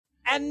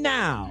And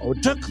now,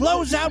 to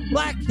close out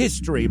Black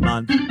History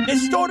Month,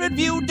 Distorted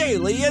View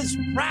Daily is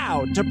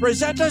proud to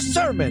present a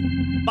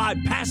sermon by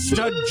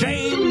Pastor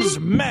James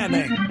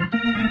Manning.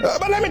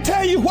 But let me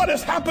tell you what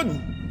has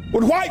happened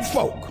with white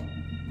folk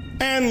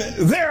and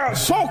their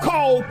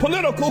so-called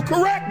political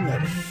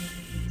correctness.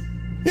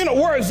 You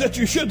know, words that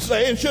you should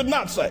say and should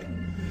not say.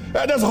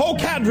 There's a whole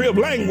cadre of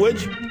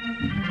language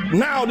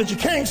now that you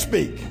can't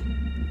speak,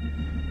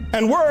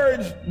 and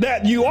words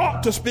that you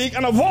ought to speak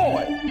and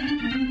avoid.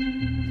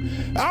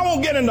 I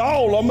won't get into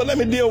all of them, but let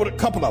me deal with a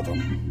couple of them.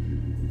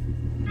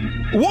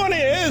 One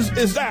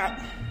is that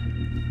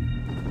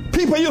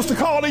people used to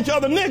call each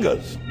other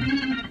niggers.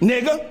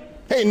 Nigger,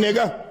 hey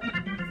nigger,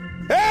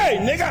 hey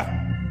nigger,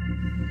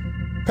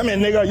 come here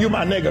nigger, you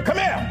my nigger, come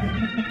here.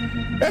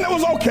 And it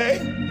was okay,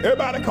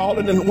 everybody called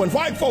it, and when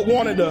white folk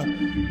wanted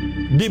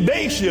to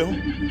debase you,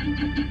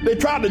 they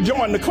tried to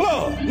join the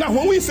club. Now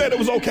when we said it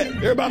was okay,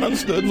 everybody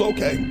understood it was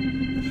okay.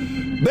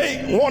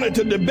 They wanted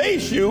to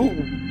debase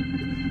you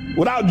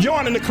without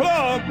joining the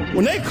club.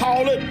 When they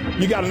called it,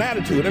 you got an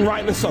attitude, and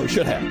rightly so,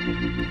 should have.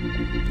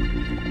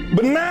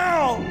 But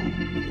now,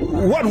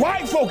 what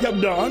white folk have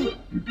done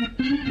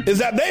is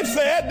that they've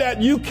said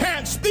that you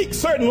can't speak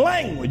certain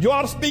language. You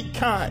ought to speak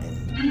kind.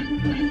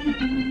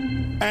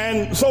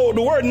 And so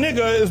the word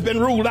nigger has been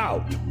ruled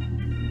out.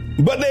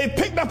 But they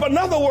picked up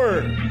another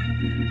word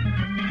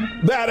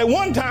that at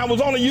one time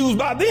was only used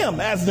by them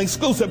as an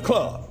exclusive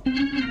club.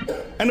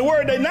 And the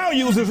word they now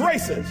use is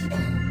racist.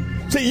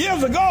 See,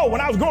 years ago, when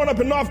I was growing up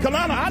in North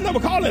Carolina, I never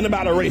called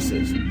anybody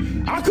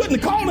racist. I couldn't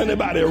call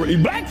anybody.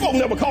 Black folk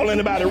never called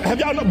anybody. Have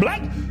y'all know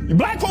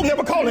black folk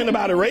never called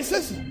anybody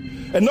racist?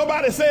 And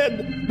nobody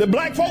said that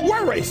black folk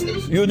were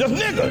racist. You were just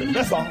niggers,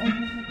 that's all.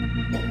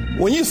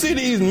 When you see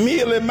these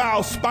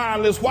mealy-mouthed,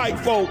 spineless white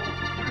folk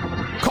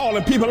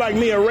calling people like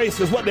me a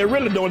racist, what they're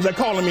really doing is they're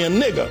calling me a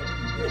nigger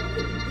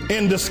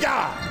in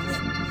disguise.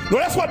 No,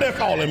 that's what they're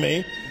calling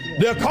me.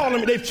 They're calling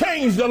me, they've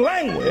changed the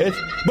language,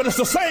 but it's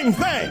the same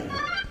thing.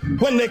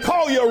 When they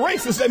call you a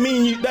racist,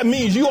 that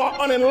means you are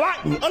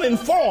unenlightened,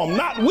 uninformed,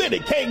 not with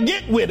it, can't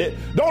get with it,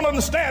 don't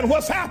understand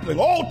what's happening,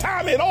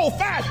 old-timey and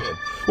old-fashioned.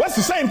 What's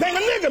the same thing a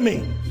nigger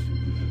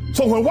means?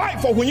 So when white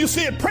folk, when you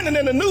see it printed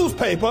in the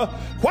newspaper,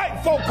 white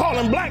folk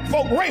calling black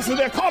folk racist,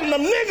 they're calling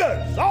them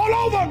niggers all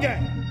over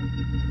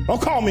again.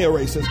 Don't call me a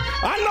racist.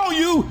 I know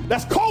you,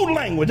 that's code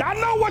language. I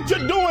know what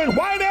you're doing,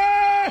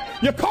 whitey.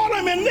 You're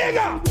calling me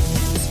nigger.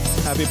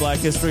 Happy Black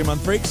History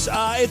Month, freaks.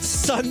 It's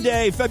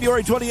Sunday,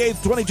 February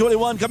 28th,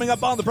 2021. Coming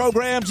up on the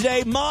program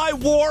today, my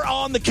war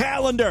on the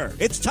calendar.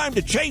 It's time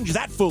to change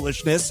that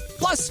foolishness.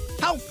 Plus,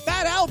 how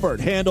Fat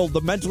Albert handled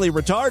the mentally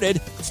retarded.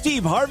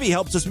 Steve Harvey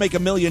helps us make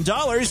 $1 million.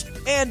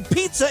 And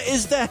pizza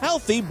is the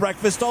healthy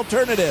breakfast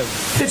alternative.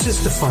 It's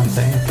just a fun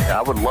thing.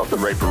 I would love to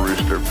rape a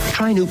rooster.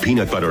 Try new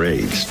peanut butter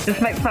eggs.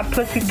 Just makes my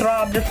pussy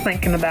throb just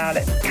thinking about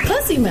it.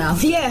 Pussy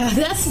mouth, yeah,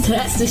 that's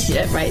the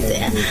shit right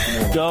there.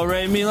 Do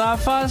re mi la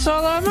fa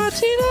sol la ma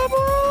ti la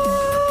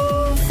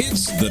mo.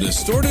 It's the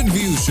Distorted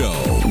View Show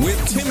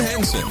with Tim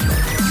Henson.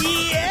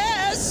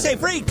 Yes, hey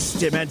freaks,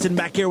 Tim Henson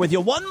back here with you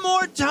one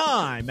more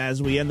time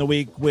as we end the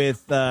week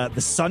with the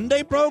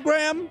Sunday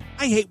program.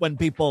 I hate when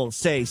people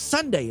say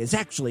Sunday is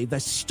actually the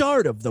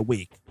start of the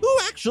week. Who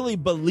actually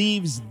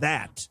believes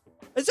that?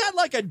 Is that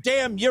like a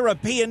damn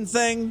European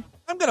thing?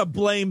 I'm gonna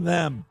blame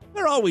them.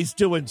 They're always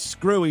doing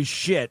screwy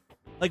shit,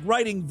 like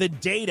writing the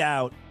date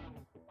out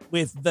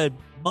with the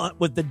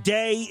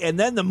day and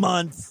then the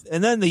month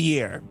and then the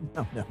year.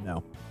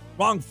 No.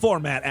 Wrong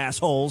format,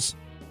 assholes.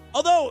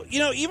 Although,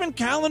 even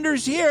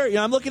calendars here,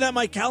 I'm looking at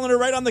my calendar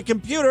right on the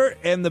computer,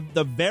 and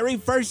the very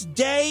first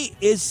day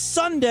is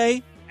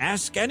Sunday.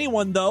 Ask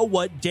anyone, though,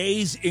 what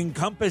days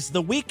encompass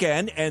the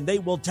weekend, and they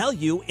will tell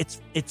you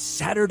it's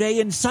Saturday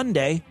and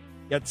Sunday.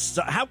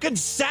 How can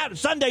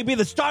Sunday be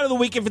the start of the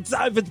week if it's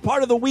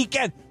part of the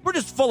weekend? We're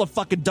just full of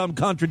fucking dumb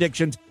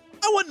contradictions.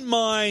 I wouldn't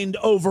mind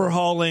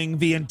overhauling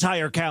the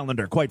entire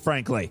calendar, quite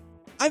frankly.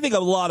 I think a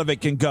lot of it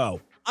can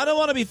go. I don't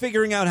want to be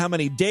figuring out how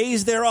many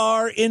days there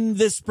are in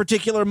this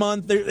particular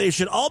month. They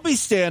should all be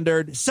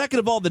standard. Second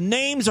of all, the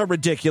names are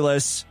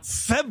ridiculous.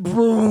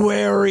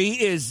 February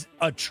is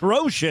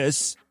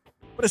atrocious.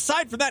 But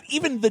aside from that,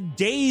 even the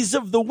days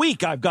of the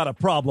week I've got a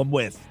problem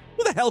with.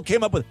 Who the hell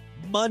came up with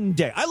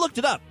Monday? I looked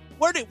it up.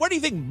 Where do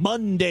you think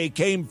Monday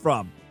came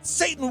from?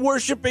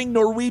 Satan-worshipping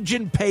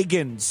Norwegian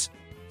pagans.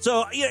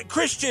 So,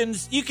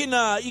 Christians, you can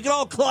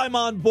all climb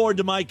on board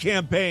to my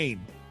campaign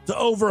to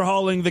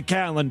overhauling the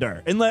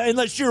calendar,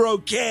 unless you're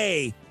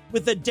okay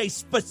with a day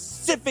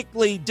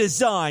specifically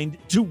designed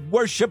to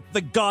worship the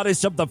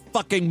goddess of the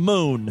fucking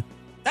moon.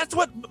 That's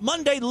what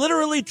Monday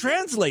literally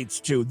translates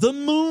to, the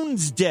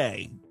moon's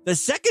day. The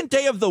second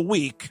day of the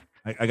week,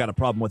 I got a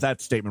problem with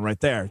that statement right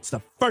there. It's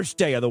the first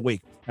day of the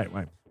week.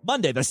 Right.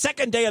 Monday, the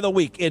second day of the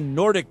week in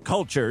Nordic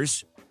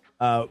cultures,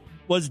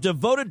 was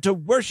devoted to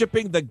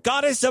worshiping the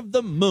goddess of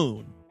the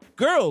moon.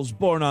 Girls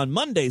born on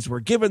Mondays were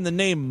given the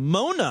name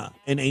Mona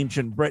in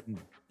ancient Britain.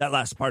 That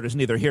last part is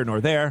neither here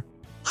nor there.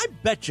 I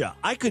betcha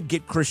I could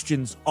get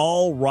Christians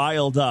all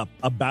riled up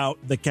about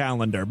the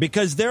calendar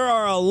because there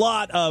are a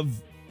lot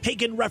of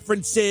pagan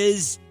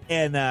references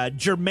and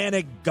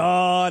Germanic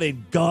god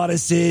and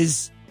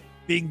goddesses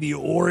being the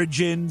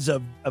origins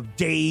of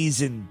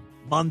days and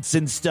months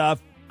and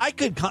stuff. I'm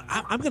going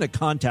to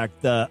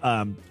contact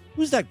the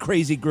who's that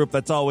crazy group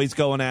that's always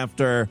going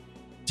after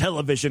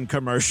television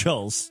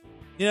commercials?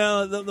 You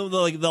know,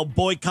 they'll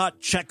boycott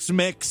Chex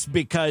Mix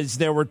because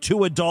there were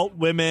 2 adult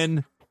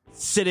women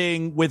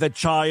sitting with a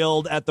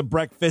child at the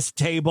breakfast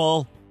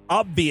table,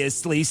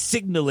 obviously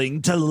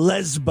signaling to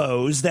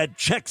lesbos that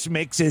Chex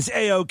Mix is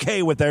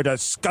A-OK with their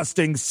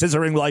disgusting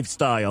scissoring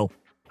lifestyle.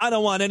 I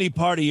don't want any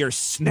part of your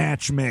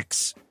Snatch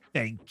Mix.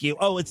 Thank you.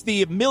 Oh, it's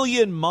the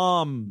Million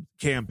Mom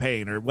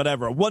campaign or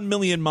whatever. 1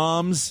 million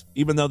moms,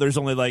 even though there's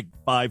only like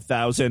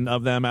 5,000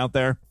 of them out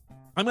there.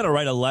 I'm going to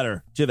write a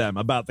letter to them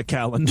about the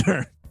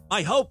calendar.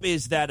 My hope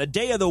is that a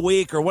day of the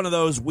week or one of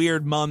those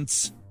weird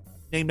months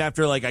named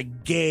after like a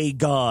gay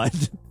god,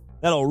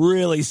 that'll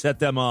really set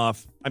them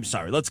off. I'm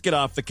sorry. Let's get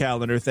off the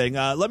calendar thing.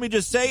 Let me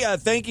just say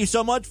thank you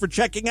so much for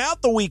checking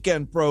out the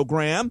weekend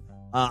program.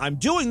 I'm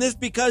doing this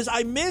because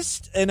I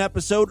missed an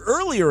episode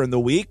earlier in the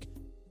week.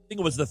 I think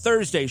it was the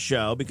Thursday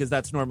show because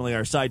that's normally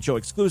our Sideshow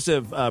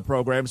exclusive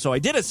program. So I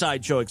did a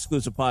Sideshow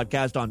exclusive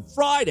podcast on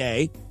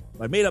Friday.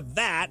 I made up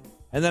that.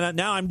 And then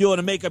now I'm doing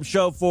a makeup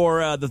show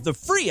for the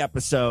free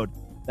episode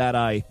that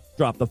I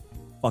dropped the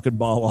fucking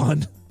ball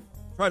on.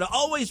 Try to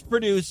always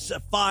produce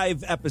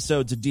 5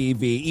 episodes of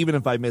DV, even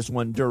if I miss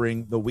one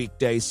during the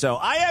weekday. So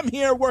I am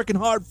here working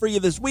hard for you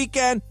this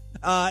weekend,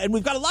 and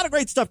we've got a lot of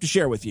great stuff to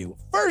share with you.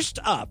 First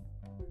up,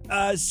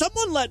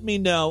 someone let me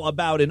know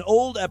about an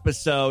old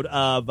episode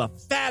of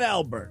Fat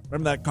Albert.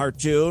 Remember that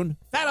cartoon?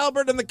 Fat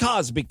Albert and the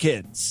Cosby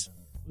Kids.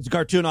 It was a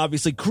cartoon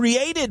obviously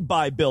created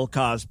by Bill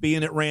Cosby,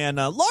 and it ran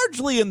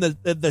largely in the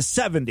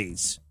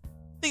 70s.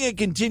 I think it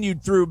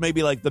continued through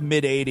maybe like the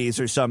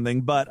mid-80s or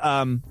something, but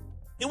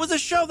it was a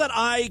show that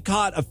I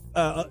caught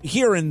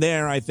here and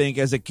there, I think,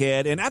 as a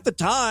kid. And at the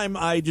time,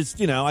 I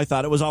just, I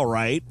thought it was all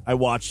right. I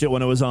watched it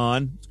when it was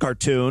on. It's a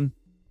cartoon.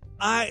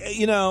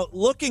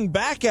 Looking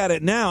back at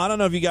it now, I don't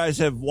know if you guys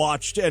have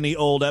watched any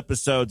old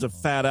episodes of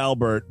Fat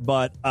Albert,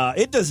 but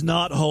it does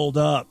not hold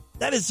up.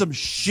 That is some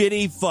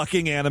shitty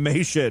fucking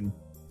animation.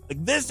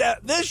 Like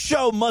this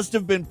show must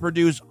have been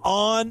produced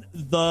on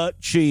the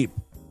cheap.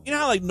 You know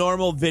how like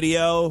normal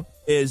video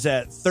is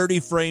at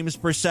 30 frames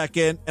per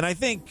second? And I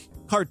think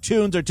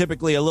cartoons are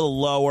typically a little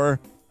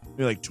lower,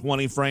 maybe like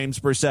 20 frames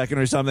per second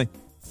or something.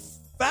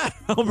 Fat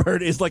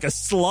Albert is like a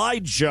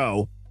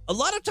slideshow. A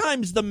lot of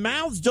times the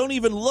mouths don't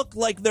even look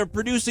like they're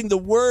producing the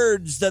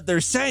words that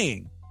they're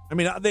saying. I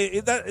mean,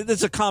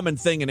 that's a common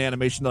thing in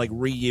animation to like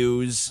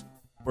reuse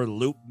or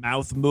loop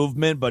mouth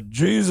movement, but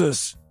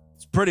Jesus,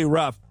 it's pretty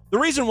rough. The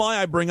reason why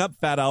I bring up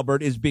Fat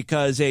Albert is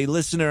because a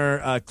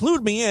listener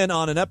clued me in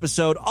on an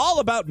episode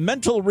all about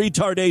mental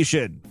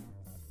retardation.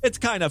 It's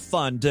kind of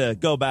fun to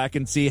go back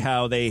and see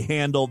how they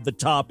handled the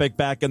topic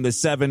back in the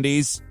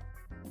 70s.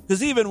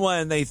 Because even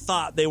when they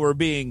thought they were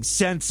being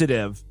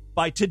sensitive,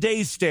 by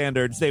today's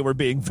standards, they were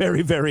being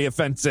very, very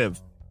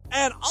offensive.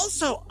 And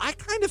also, I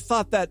kind of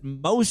thought that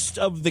most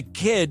of the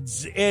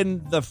kids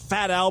in the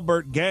Fat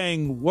Albert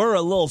gang were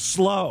a little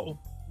slow.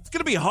 It's going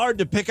to be hard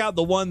to pick out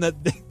the one that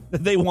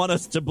they want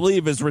us to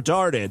believe is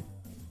retarded.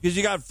 Because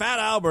you got Fat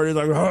Albert, who's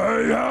like,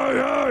 hey,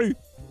 hey, hey.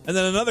 And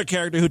then another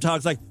character who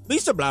talks like,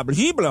 Lisa blah blah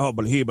blah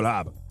blah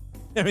blah blah.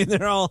 I mean,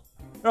 they're all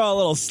a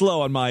little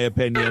slow, in my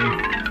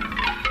opinion.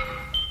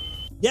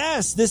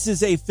 Yes, this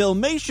is a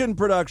Filmation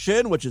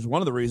production, which is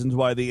one of the reasons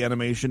why the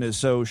animation is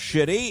so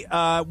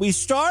shitty. We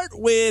start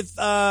with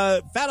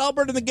Fat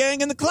Albert and the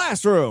gang in the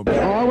classroom.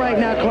 All right,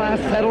 now, class,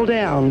 settle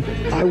down.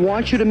 I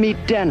want you to meet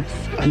Dennis,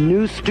 a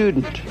new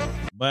student.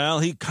 Well,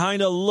 he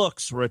kind of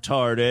looks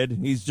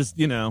retarded. He's just,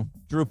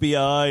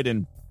 droopy-eyed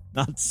and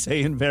not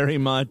saying very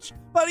much.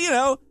 But,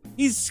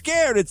 he's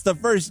scared. It's the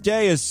first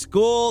day of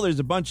school. There's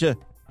a bunch of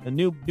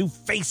new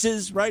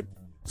faces, right?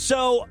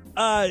 So,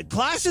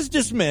 class is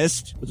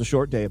dismissed. It was a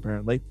short day,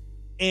 apparently.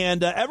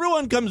 And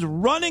everyone comes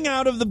running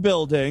out of the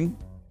building,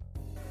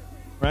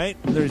 right?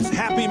 There's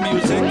happy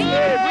music.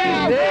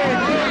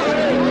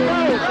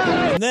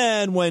 And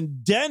then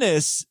when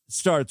Dennis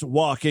starts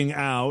walking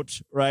out,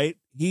 right?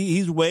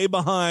 He's way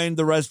behind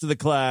the rest of the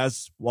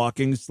class,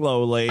 walking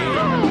slowly. The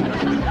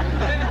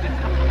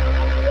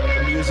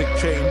music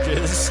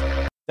changes.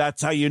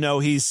 That's how you know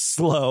he's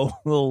slow,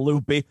 a little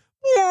loopy.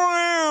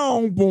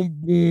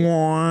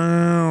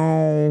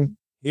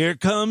 Here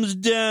comes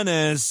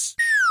Dennis.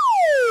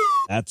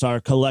 That's our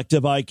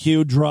collective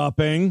IQ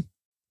dropping.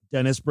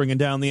 Dennis bringing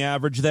down the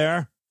average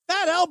there.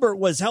 Fat Albert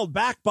was held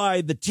back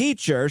by the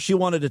teacher. She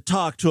wanted to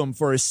talk to him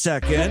for a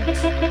second.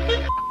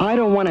 I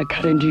don't want to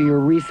cut into your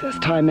recess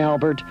time,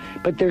 Albert,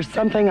 but there's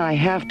something I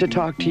have to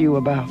talk to you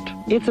about.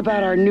 It's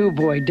about our new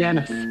boy,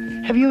 Dennis.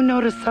 Have you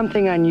noticed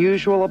something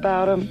unusual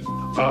about him?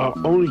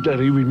 Only that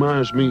he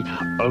reminds me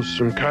of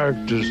some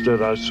characters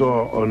that I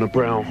saw on the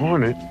Brown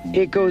Hornet.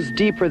 It goes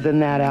deeper than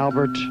that,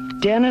 Albert.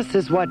 Dennis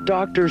is what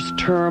doctors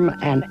term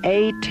an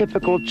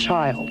atypical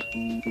child.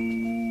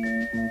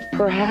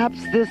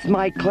 Perhaps this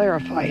might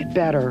clarify it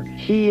better.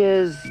 He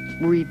is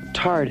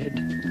retarded.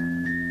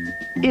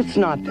 It's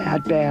not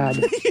that bad.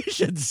 You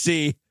should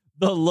see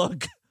the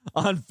look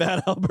on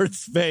Fat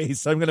Albert's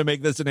face. I'm going to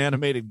make this an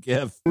animated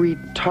GIF.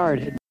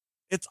 Retarded.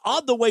 It's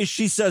odd the way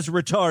she says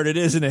retarded,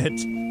 isn't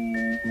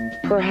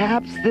it?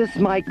 Perhaps this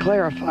might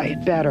clarify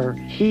it better.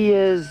 He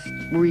is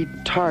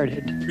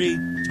retarded.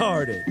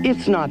 Retarded.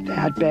 It's not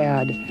that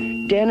bad.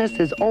 Dennis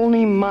is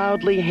only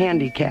mildly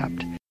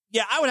handicapped.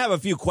 Yeah, I would have a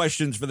few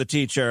questions for the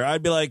teacher.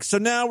 I'd be like, so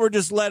now we're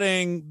just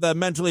letting the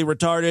mentally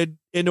retarded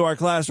into our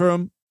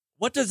classroom?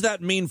 What does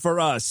that mean for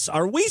us?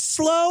 Are we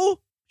slow?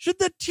 Should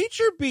the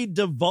teacher be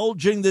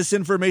divulging this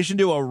information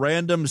to a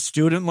random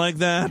student like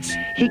that?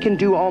 He can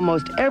do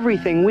almost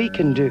everything we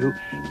can do,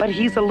 but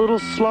he's a little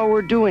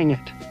slower doing it.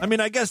 I mean,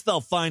 I guess they'll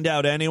find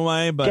out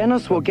anyway, but...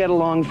 Dennis will get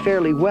along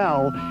fairly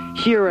well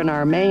here in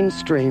our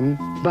mainstream,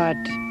 but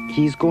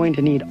he's going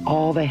to need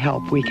all the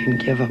help we can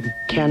give him.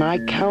 Can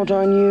I count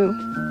on you?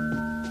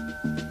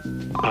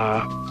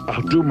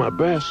 I'll do my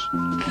best.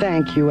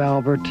 Thank you,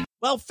 Albert.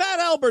 Well, Fat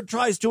Albert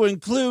tries to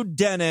include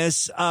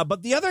Dennis,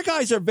 but the other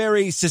guys are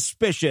very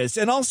suspicious,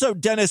 and also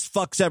Dennis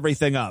fucks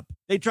everything up.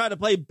 They try to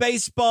play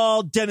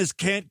baseball, Dennis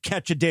can't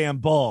catch a damn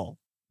ball.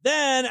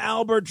 Then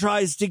Albert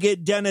tries to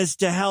get Dennis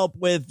to help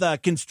with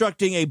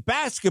constructing a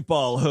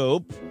basketball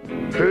hoop.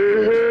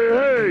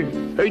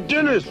 Hey,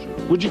 Dennis,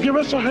 would you give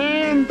us a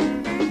hand?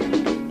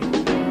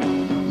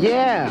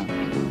 Yeah,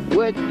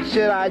 what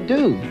should I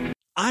do?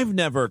 I've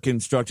never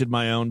constructed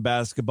my own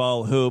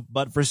basketball hoop,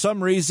 but for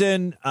some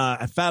reason,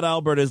 Fat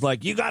Albert is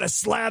like, you gotta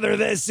slather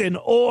this in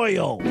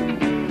oil.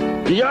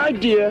 The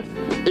idea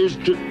is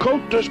to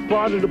coat this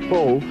part of the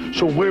pole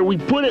so where we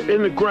put it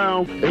in the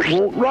ground, it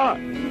won't rot.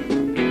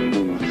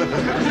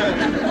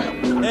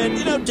 And,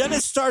 you know,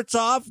 Dennis starts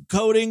off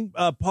coating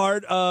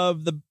part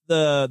of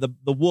the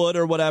wood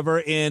or whatever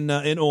in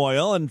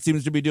oil and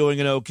seems to be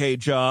doing an okay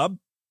job.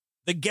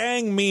 The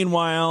gang,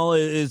 meanwhile,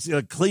 is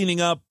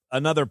cleaning up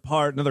another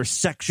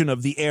section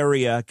of the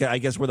area, I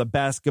guess, where the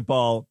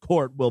basketball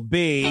court will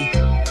be,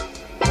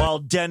 while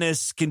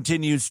Dennis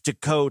continues to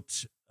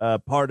coat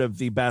part of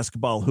the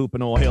basketball hoop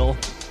in oil.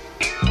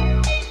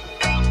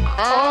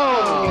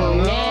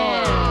 Oh,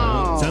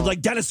 no. Sounds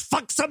like Dennis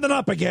fucked something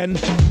up again.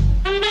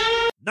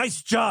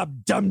 Nice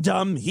job,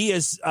 dum-dum. He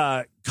has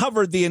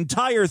covered the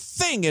entire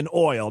thing in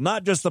oil,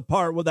 not just the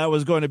part that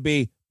was going to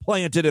be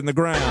planted in the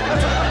ground.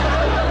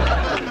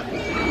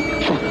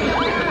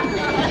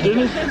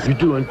 Dennis, you're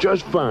doing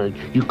just fine.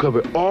 You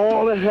covered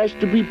all that has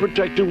to be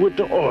protected with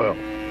the oil.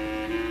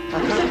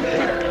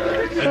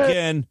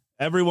 Again,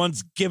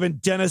 everyone's giving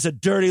Dennis a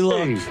dirty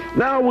look. Hey,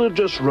 now we'll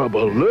just rub a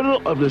little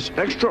of this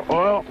extra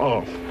oil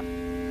off.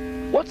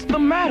 What's the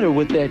matter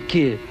with that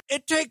kid?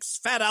 It takes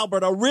Fat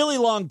Albert a really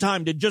long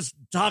time to just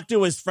talk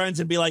to his friends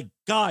and be like,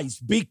 guys,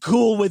 be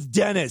cool with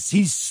Dennis.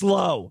 He's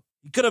slow.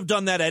 He could have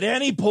done that at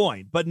any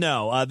point, but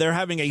no, they're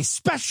having a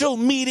special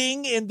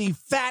meeting in the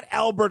Fat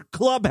Albert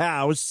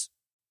clubhouse.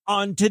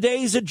 On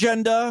today's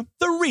agenda,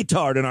 the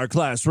retard in our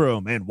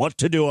classroom and what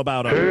to do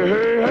about him.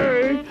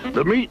 Hey,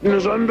 the meeting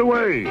is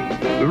underway.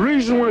 The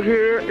reason we're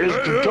here is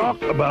to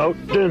talk about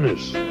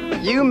Dennis.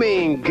 You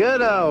mean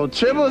good old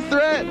triple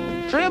threat?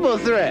 Triple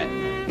threat.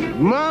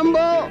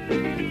 Mumble,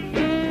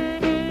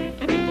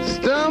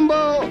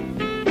 stumble,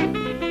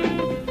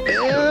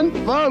 and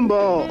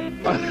fumble.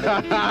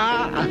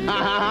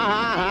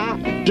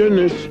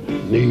 Dennis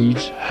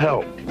needs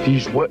help.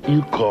 He's what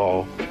you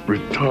call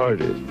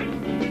retarded.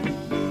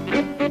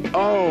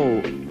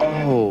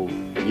 Oh,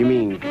 you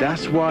mean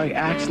that's why he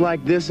acts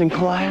like this in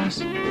class?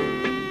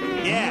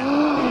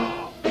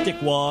 Yeah.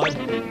 Dickwad.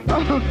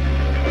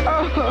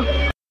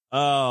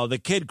 Oh, the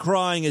kid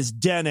crying is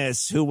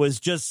Dennis, who was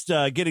just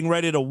getting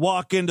ready to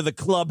walk into the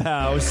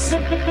clubhouse.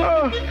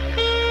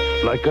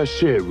 Like I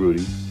said,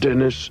 Rudy,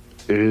 Dennis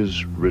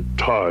is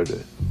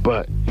retarded,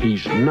 but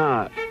he's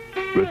not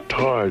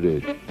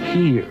retarded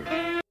here.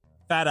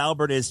 Fat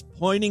Albert is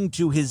pointing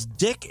to his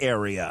dick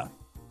area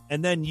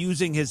and then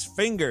using his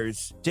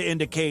fingers to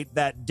indicate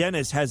that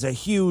Dennis has a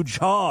huge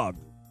hog,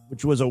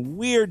 which was a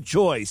weird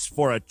choice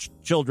for a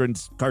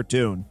children's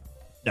cartoon.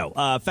 No,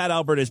 Fat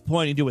Albert is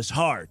pointing to his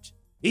heart.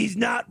 He's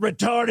not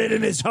retarded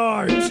in his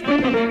heart.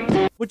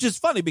 Which is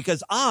funny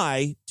because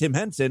I, Tim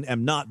Henson,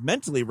 am not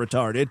mentally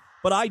retarded,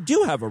 but I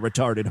do have a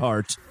retarded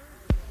heart.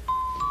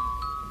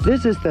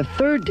 This is the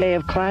third day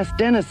of class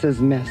Dennis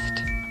has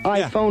missed.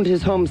 I phoned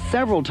his home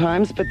several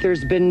times, but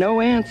there's been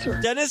no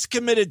answer. Dennis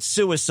committed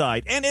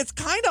suicide, and it's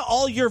kind of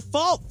all your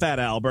fault, Fat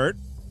Albert.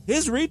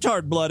 His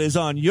retard blood is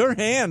on your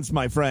hands,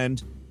 my friend.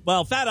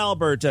 Well, Fat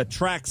Albert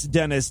tracks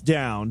Dennis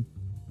down.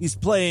 He's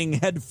playing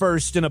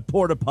headfirst in a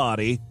porta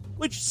potty,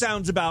 which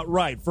sounds about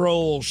right for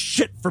old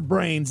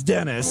shit-for-brains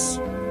Dennis.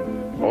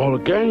 All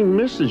the gang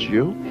misses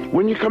you.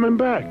 When you coming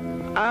back?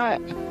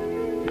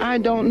 I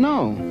don't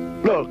know.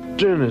 Look,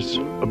 Dennis,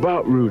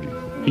 about Rudy.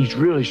 He's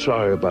really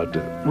sorry about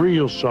that.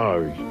 Real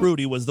sorry.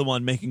 Rudy was the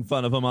one making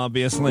fun of him,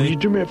 obviously. Will you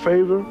do me a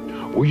favor?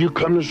 Will you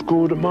come to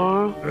school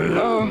tomorrow?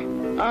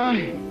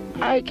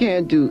 I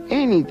can't do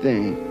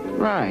anything.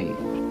 Right.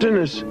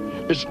 Dennis,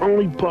 It's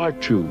only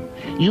part two.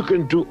 You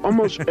can do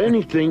almost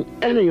anything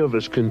any of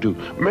us can do.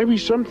 Maybe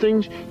some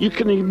things you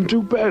can even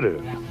do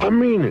better. I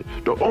mean it.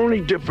 The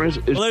only difference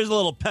is... Well, there's a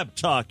little pep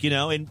talk,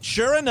 and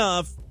sure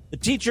enough, the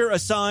teacher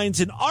assigns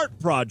an art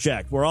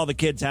project where all the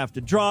kids have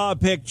to draw a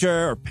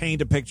picture or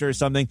paint a picture or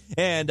something,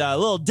 and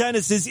little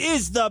Dennis's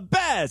is the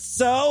best,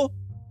 so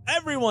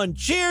everyone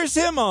cheers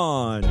him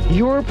on.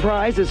 Your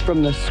prize is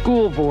from the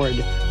school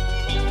board.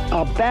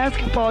 A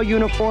basketball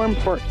uniform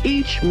for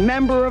each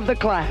member of the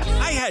class.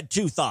 I had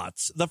two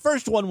thoughts. The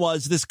first one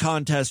was this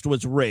contest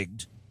was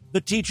rigged.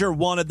 The teacher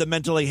wanted the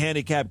mentally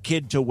handicapped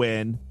kid to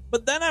win.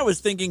 But then I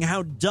was thinking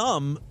how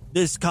dumb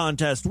this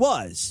contest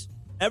was.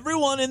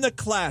 Everyone in the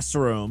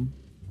classroom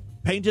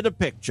painted a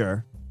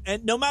picture,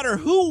 and no matter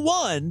who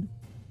won,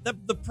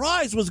 the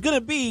prize was going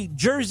to be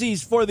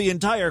jerseys for the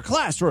entire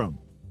classroom.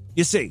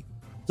 You see,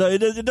 so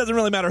it doesn't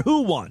really matter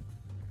who won.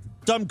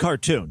 Dumb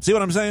cartoon. See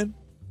what I'm saying?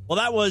 Well,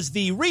 that was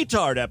the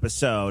retard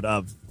episode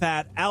of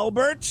Fat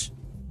Albert.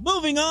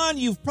 Moving on,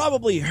 you've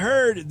probably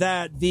heard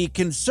that the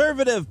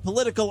Conservative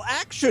Political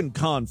Action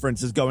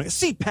Conference is going,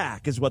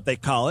 CPAC is what they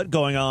call it,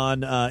 going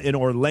on in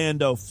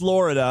Orlando,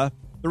 Florida.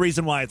 The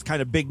reason why it's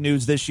kind of big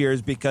news this year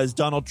is because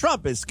Donald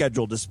Trump is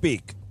scheduled to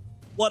speak.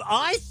 What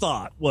I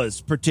thought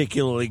was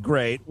particularly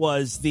great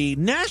was the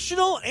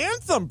national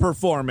anthem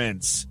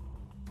performance.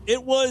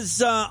 It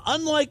was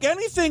unlike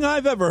anything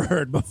I've ever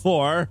heard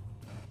before.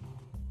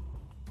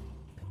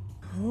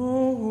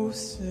 Oh,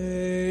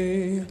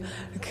 say,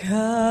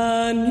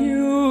 can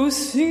you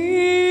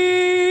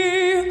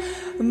see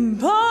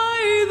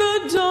by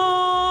the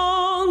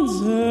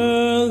dawn's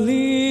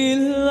early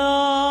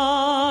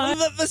light?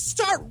 The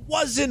start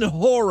wasn't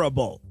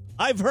horrible.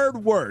 I've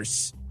heard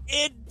worse.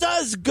 It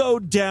does go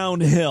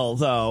downhill,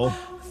 though.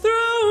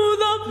 Through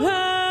the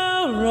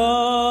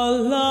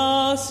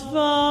perilous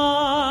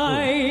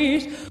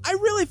fight. I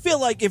really feel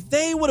like if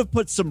they would have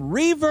put some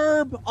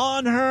reverb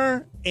on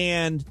her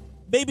and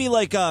maybe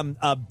like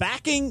a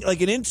backing,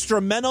 like an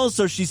instrumental,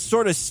 so she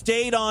sort of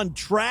stayed on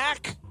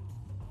track,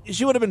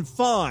 she would have been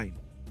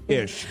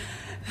fine-ish.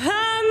 And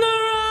the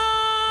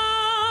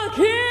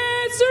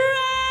rockets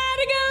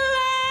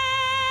regular,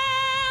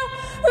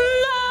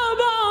 the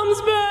bombs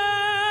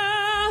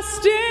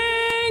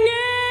bursting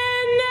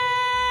in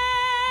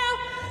air,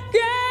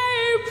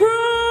 gave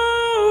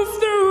proof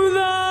through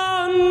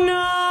the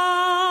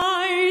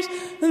night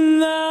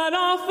that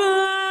our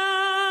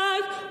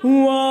flag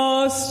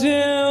was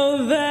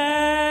still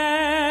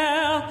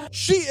there.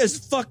 She is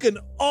fucking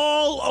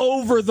all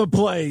over the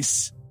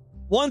place.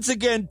 Once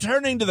again,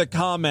 turning to the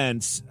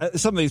comments,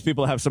 some of these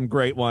people have some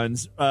great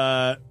ones.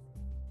 One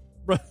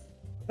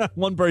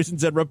person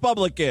said,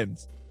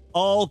 Republicans,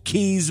 all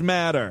keys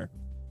matter.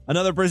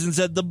 Another person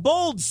said, the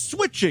bold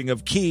switching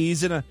of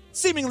keys in a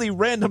seemingly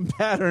random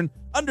pattern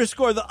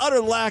underscore the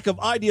utter lack of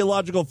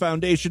ideological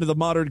foundation of the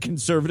modern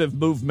conservative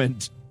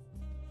movement.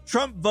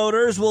 Trump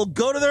voters will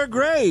go to their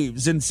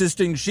graves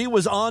insisting she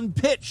was on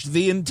pitch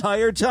the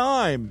entire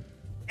time.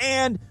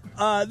 And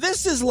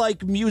this is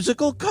like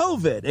musical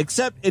COVID,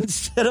 except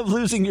instead of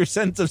losing your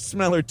sense of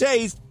smell or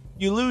taste,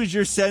 you lose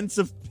your sense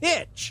of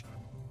pitch.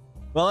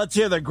 Well, let's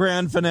hear the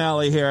grand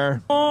finale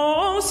here.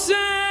 Oh,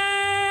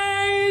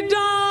 say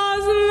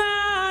does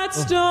that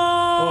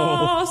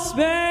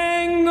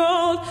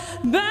star-spangled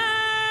banner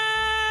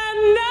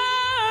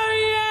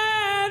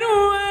yet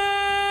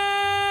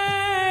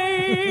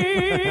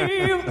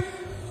wave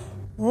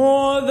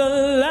o'er the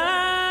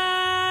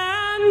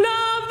land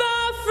of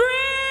the free?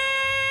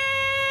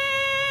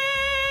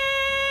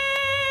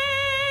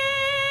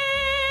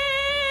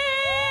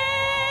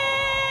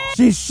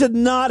 She should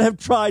not have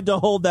tried to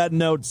hold that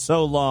note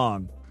so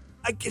long.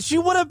 She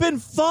would have been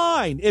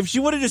fine if she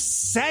would have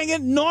just sang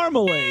it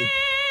normally.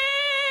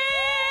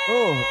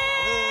 Oh.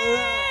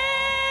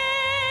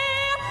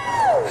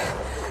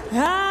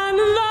 And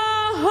the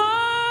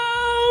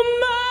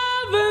home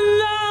of the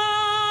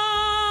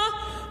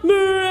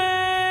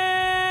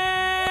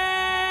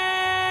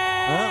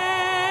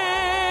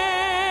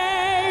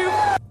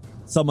brave.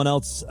 Someone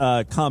else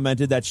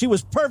commented that she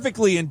was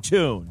perfectly in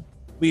tune.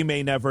 We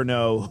may never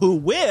know who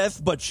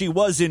with, but she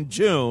was in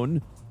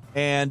tune.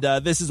 And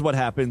this is what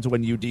happens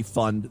when you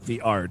defund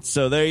the arts.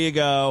 So there you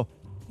go.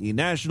 The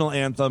national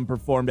anthem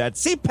performed at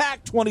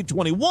CPAC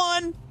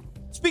 2021.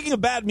 Speaking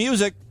of bad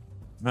music,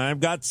 I've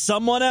got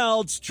someone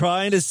else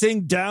trying to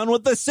sing Down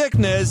with the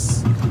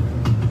Sickness.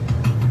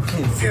 Can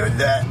you feel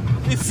that?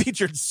 We've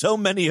featured so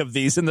many of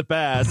these in the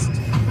past.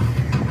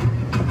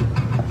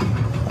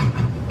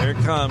 Here it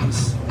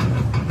comes.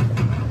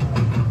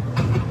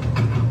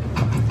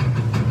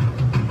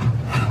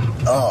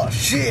 Oh,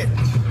 shit.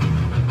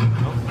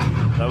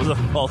 Oh, that was a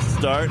false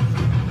start.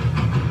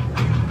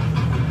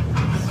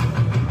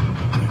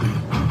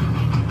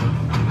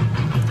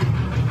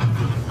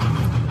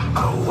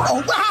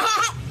 Oh.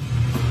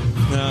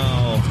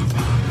 No.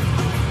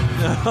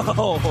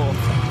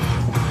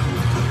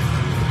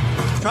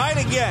 Try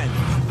it again.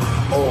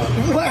 Oh.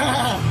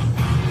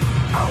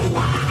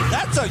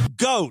 That's a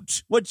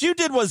goat. What you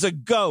did was a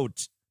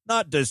goat,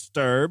 not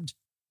Disturbed.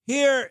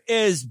 Here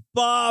is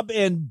Bob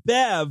and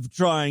Bev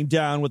trying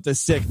down with the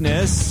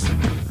sickness.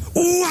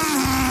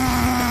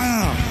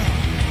 Wow!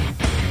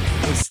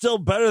 It's still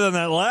better than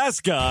that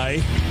last guy.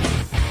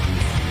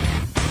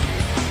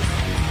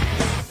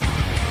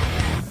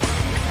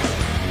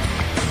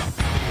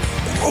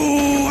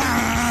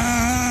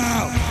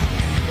 Wow!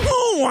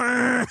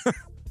 Wow!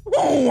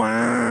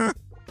 Wow!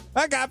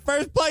 I got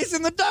first place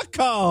in the duck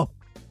call.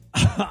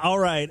 All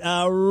right.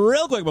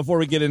 Real quick before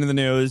we get into the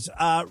news,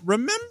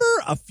 remember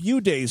a few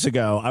days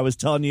ago, I was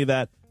telling you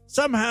that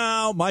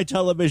somehow my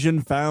television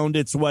found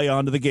its way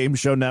onto the Game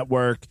Show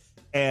Network,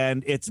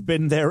 and it's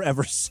been there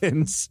ever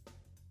since.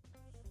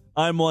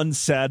 I'm one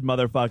sad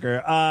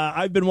motherfucker.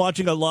 I've been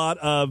watching a lot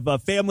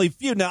of Family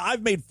Feud. Now,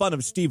 I've made fun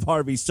of Steve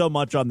Harvey so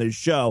much on this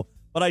show,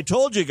 but I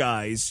told you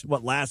guys,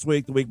 last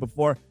week, the week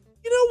before,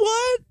 you know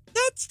what?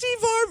 That's Steve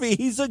Harvey.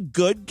 He's a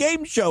good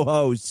game show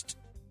host.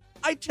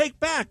 I take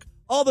back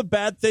all the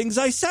bad things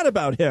I said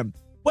about him.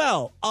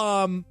 Well,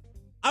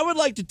 I would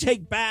like to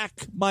take back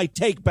my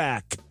take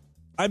back.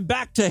 I'm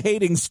back to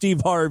hating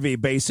Steve Harvey,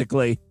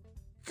 basically.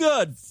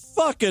 Good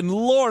fucking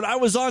Lord. I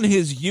was on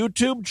his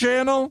YouTube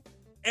channel,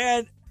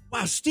 and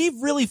wow, Steve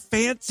really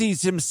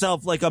fancies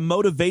himself like a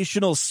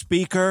motivational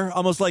speaker,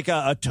 almost like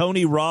a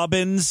Tony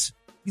Robbins.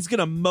 He's going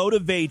to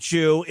motivate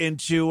you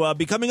into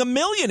becoming a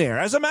millionaire.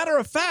 As a matter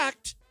of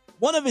fact,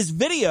 one of his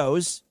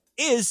videos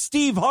is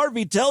Steve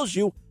Harvey tells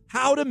you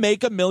how to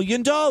make $1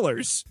 million.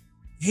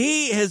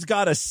 He has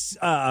got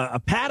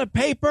a pad of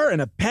paper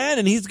and a pen,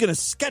 and he's going to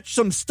sketch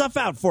some stuff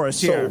out for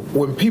us here. So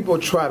when people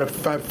try to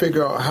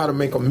figure out how to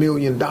make $1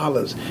 million,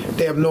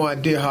 they have no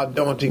idea how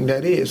daunting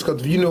that is.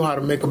 Because if you know how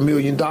to make $1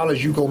 million,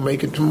 you go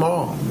make it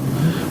tomorrow.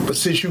 But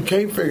since you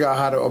can't figure out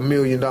how to $1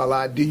 million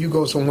idea, you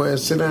go somewhere and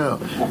sit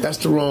down. That's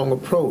the wrong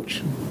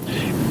approach.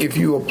 If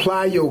you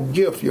apply your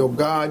gift, your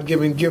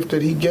God-given gift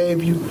that he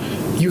gave you,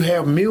 you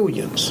have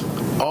millions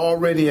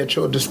already at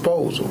your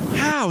disposal.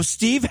 How,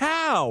 Steve?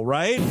 How,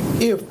 right?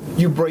 If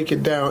you break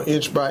it down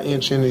inch by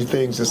inch into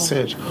things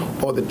essential,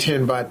 or the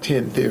 10 by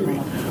 10 theory.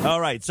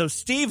 All right, so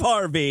Steve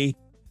Harvey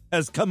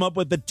has come up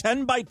with the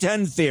 10 by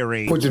 10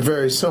 theory. Which is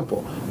very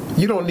simple.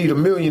 You don't need $1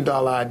 million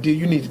idea,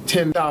 you need a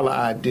 $10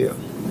 idea.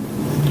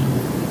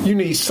 You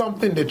need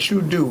something that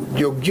you do,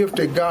 your gift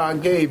that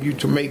God gave you,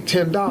 to make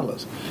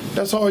 $10.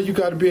 That's all you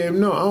got to be able to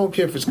know. I don't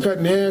care if it's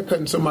cutting hair,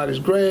 cutting somebody's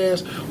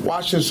grass,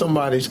 washing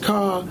somebody's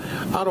car.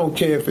 I don't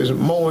care if it's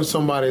mowing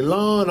somebody's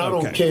lawn. I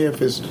don't care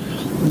if it's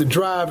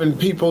driving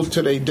people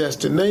to their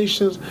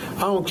destinations.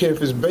 I don't care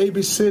if it's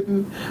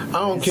babysitting. I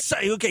don't care.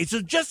 Okay,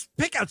 so just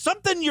pick out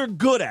something you're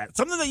good at,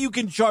 something that you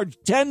can charge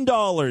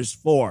 $10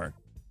 for.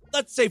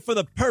 Let's say for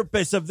the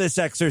purpose of this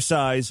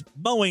exercise,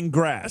 mowing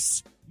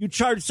grass. You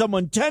charge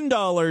someone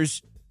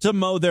 $10 to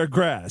mow their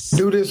grass.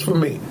 Do this for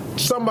me.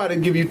 Somebody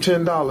give you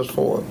 $10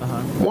 for it.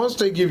 Once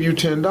they give you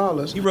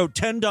 $10... He wrote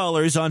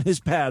 $10 on his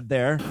pad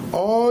there.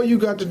 All you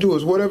got to do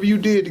is whatever you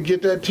did to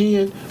get that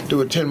 10,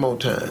 do it 10 more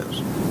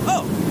times.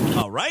 Oh,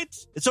 all right.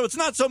 So it's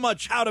not so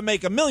much how to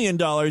make $1 million,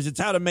 it's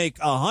how to make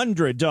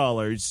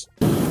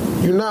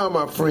 $100. You now,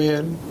 my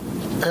friend,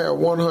 have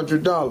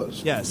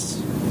 $100. Yes.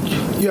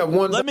 You have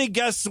one... Let me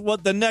guess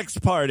what the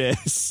next part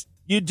is.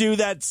 You do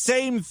that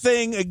same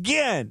thing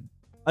again,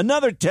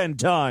 another 10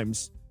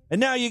 times,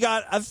 and now you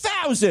got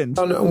 $1,000.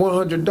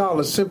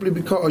 $100 simply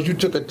because you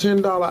took a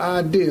 $10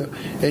 idea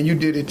and you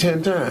did it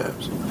 10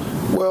 times.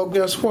 Well,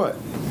 guess what?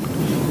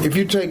 If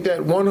you take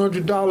that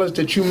 $100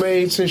 that you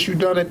made since you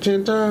done it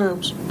 10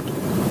 times,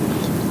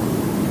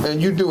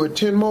 and you do it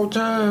 10 more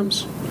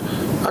times,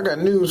 I got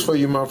news for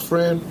you, my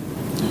friend.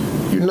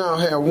 You now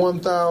have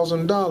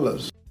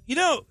 $1,000. You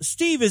know,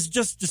 Steve is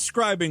just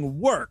describing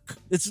work.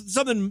 It's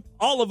something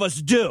all of us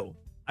do.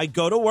 I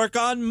go to work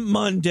on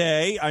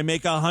Monday. I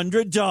make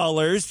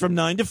 $100 from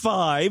 9 to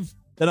 5.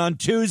 Then on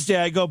Tuesday,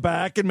 I go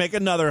back and make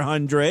another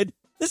 100.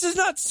 This is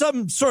not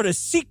some sort of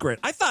secret.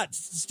 I thought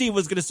Steve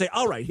was going to say,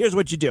 all right, here's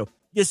what you do.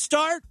 You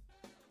start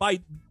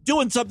by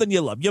doing something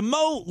you love. You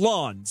mow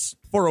lawns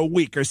for a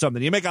week or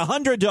something. You make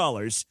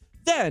 $100.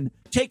 Then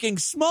taking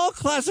small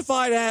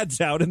classified ads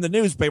out in the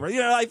newspaper.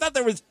 You know, I thought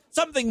there was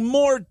something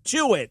more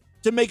to it.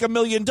 To make $1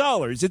 million.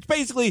 It's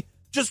basically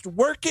just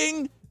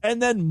working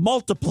and then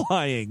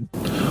multiplying.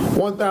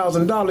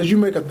 $1,000, you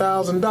make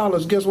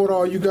 $1,000. Guess what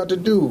all you got to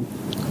do?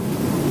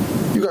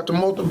 You got to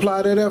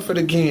multiply that effort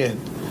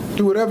again.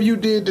 Do whatever you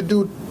did to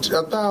do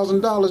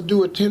 $1,000,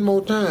 do it 10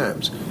 more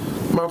times.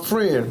 My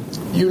friend,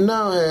 you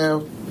now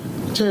have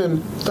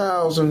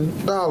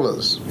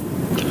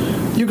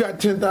 $10,000. You got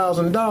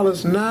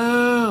 $10,000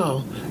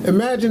 now.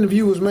 Imagine if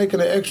you was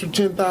making an extra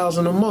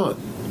 $10,000 a month.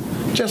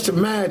 Just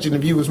imagine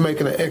if you was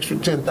making an extra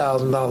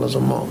 $10,000 a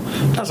month.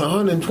 That's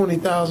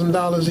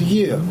 $120,000 a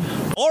year.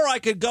 Or I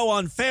could go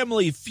on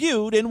Family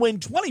Feud and win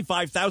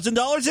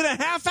 $25,000 in a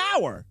half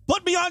hour.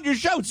 Put me on your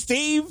show,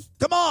 Steve.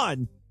 Come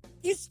on.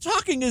 He's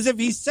talking as if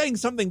he's saying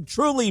something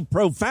truly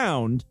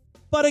profound.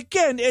 But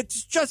again,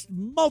 it's just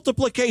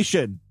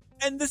multiplication.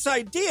 And this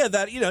idea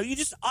that, you know,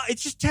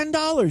 it's just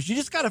 $10. You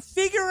just got to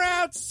figure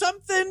out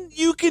something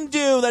you can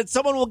do that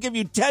someone will give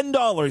you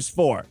 $10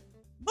 for.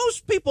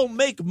 most people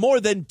make more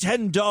than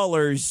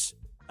 $10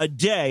 a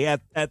day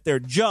at their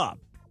job,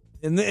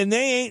 and they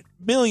ain't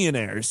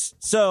millionaires.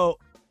 So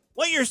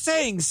what you're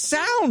saying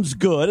sounds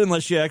good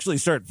unless you actually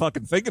start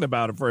fucking thinking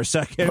about it for a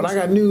second. But I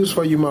got news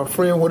for you, my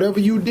friend. Whatever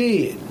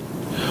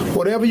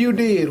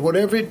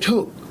it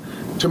took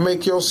to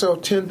make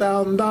yourself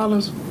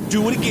 $10,000,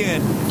 do it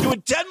again. Do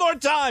it 10 more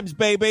times,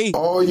 baby.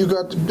 All you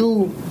got to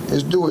do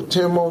is do it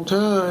 10 more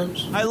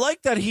times. I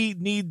like that he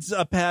needs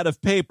a pad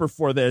of paper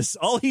for this.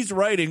 All he's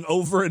writing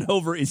over and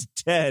over is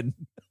 10.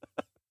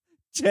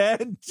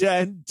 10,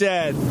 10,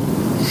 10.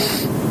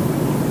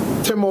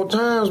 10 more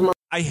times, my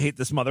I hate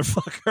this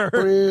motherfucker.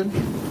 friend.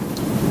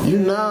 You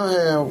now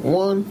have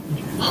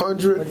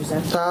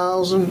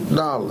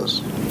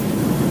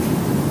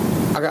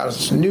 $100,000. I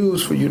got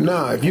news for you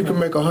now. If you can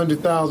make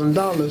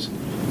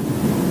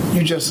 $100,000,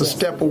 you just a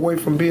step away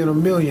from being a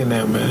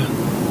millionaire,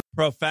 man.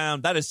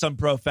 Profound. That is some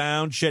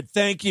profound shit.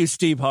 Thank you,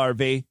 Steve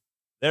Harvey.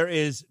 There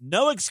is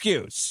no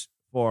excuse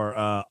for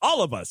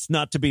all of us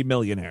not to be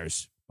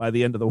millionaires by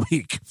the end of the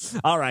week.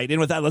 All right, and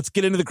with that, let's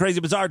get into the crazy,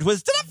 bizarre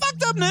twist to the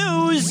fucked up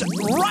news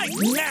right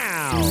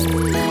now.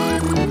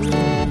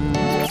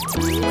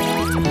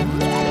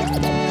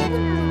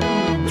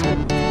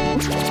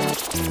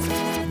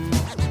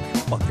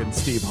 Fucking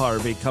Steve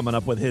Harvey coming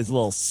up with his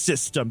little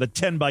system, the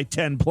 10 by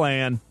 10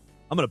 plan.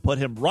 I'm going to put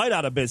him right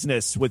out of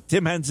business with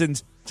Tim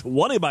Henson's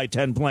 20 by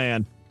 10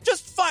 plan.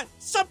 Just find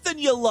something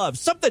you love,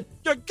 something,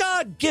 your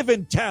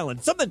God-given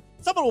talent, something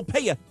someone will pay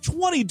you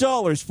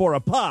 $20 for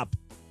a pop.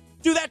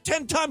 Do that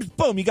 10 times,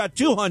 boom, you got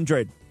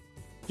 200.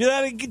 Do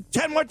that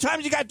 10 more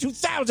times, you got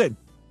 2,000. And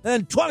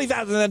then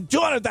 20,000, and then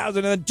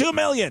 200,000, and then 2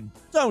 million.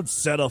 Don't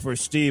settle for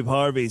Steve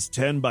Harvey's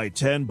 10 by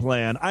 10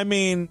 plan. I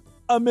mean,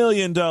 $1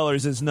 million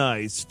is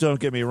nice, don't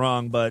get me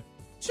wrong, but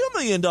 $2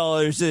 million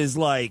is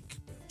like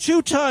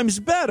 2 times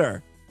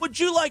better. Would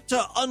you like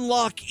to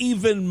unlock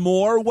even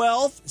more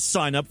wealth?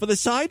 Sign up for the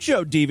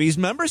Sideshow DV's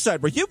member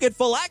site, where you get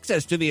full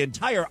access to the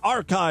entire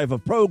archive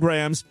of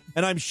programs,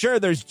 and I'm sure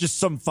there's just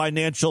some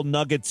financial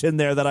nuggets in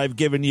there that I've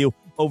given you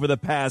over the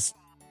past,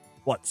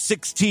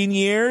 16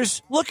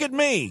 years? Look at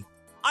me.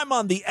 I'm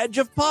on the edge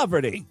of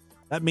poverty.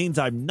 That means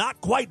I'm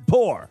not quite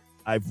poor.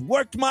 I've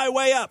worked my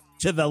way up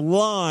to the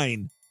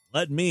line.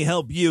 Let me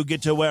help you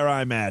get to where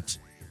I'm at.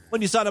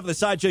 When you sign up for the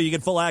Sideshow, you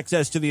get full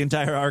access to the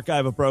entire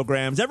archive of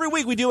programs. Every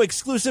week we do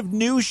exclusive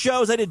news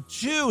shows. I did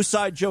 2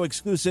 Sideshow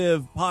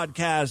exclusive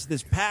podcasts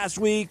this past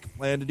week.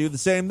 Plan to do the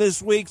same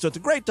this week, so it's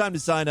a great time to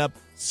sign up.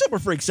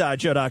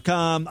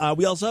 Superfreaksideshow.com.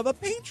 We also have a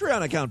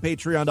Patreon account,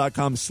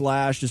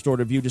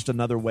 patreon.com/distortedview. Just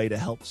another way to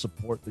help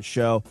support the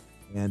show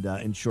and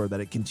ensure that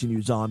it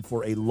continues on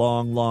for a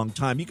long, long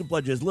time. You can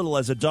pledge as little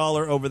as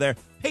 $1 over there.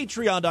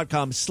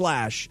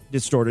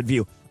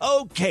 Patreon.com/distortedview.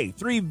 Okay,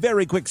 3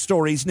 very quick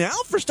stories now.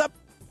 First up,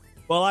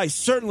 well, I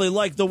certainly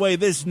like the way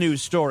this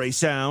news story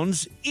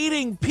sounds.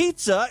 Eating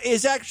pizza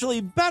is actually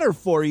better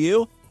for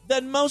you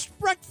than most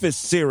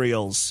breakfast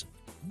cereals.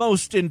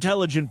 Most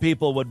intelligent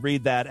people would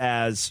read that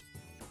as,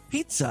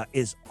 pizza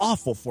is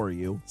awful for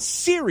you.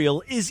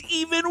 Cereal is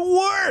even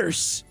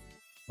worse.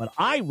 But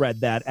I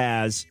read that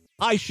as,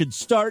 I should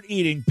start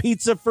eating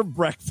pizza for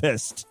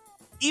breakfast.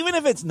 Even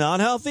if it's not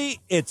healthy,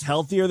 it's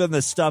healthier than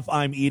the stuff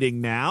I'm eating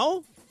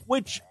now,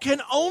 which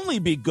can only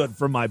be good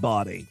for my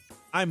body.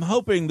 I'm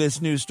hoping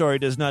this news story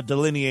does not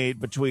delineate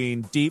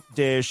between deep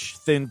dish,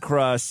 thin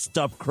crust,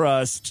 stuffed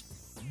crust,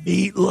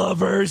 meat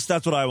lovers.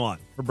 That's what I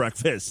want for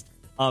breakfast.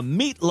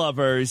 Meat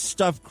lovers,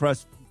 stuffed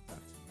crust.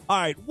 All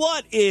right,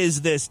 what is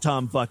this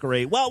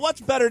tomfuckery? Well,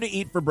 what's better to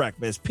eat for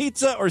breakfast,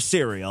 pizza or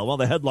cereal? Well,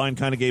 the headline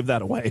kind of gave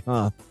that away,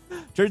 huh?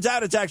 Turns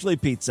out it's actually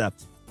pizza.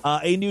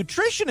 A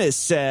nutritionist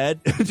said,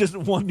 just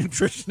one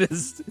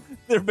nutritionist,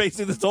 they're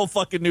basing this whole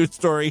fucking news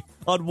story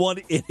on one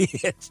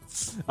idiot.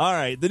 All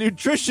right, the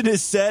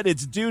nutritionist said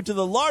it's due to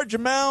the large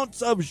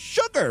amounts of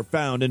sugar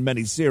found in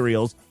many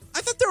cereals.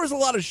 I thought there was a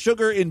lot of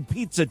sugar in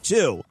pizza,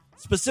 too,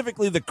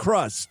 specifically the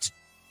crust.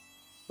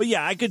 But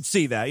yeah, I could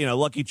see that. You know,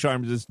 Lucky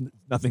Charms is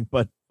nothing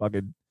but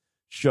fucking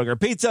sugar.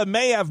 Pizza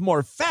may have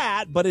more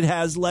fat, but it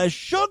has less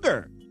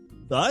sugar.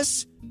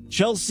 Thus,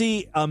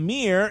 Chelsea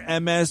Amir,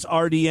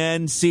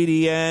 MSRDN,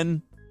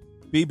 CDN,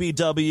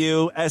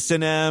 BBW,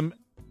 SNM,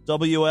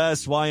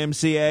 WS,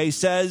 YMCA,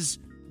 says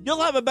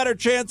you'll have a better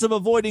chance of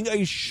avoiding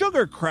a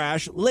sugar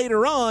crash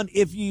later on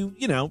if you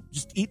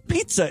just eat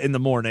pizza in the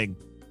morning.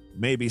 You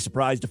may be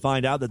surprised to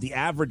find out that the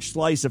average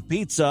slice of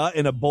pizza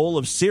in a bowl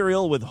of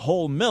cereal with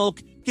whole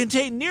milk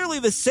contain nearly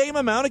the same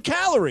amount of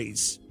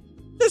calories.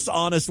 This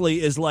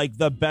honestly is like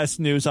the best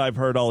news I've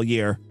heard all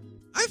year.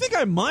 I think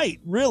I might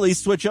really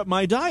switch up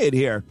my diet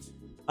here.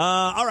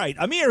 All right,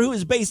 Amir, who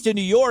is based in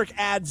New York,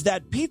 adds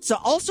that pizza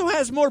also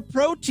has more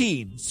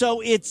protein,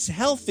 so it's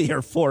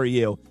healthier for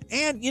you.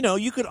 And,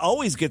 you could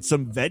always get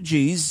some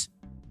veggies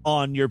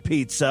on your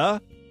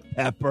pizza.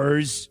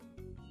 Peppers,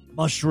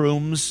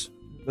 mushrooms.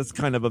 That's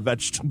kind of a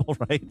vegetable,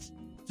 right?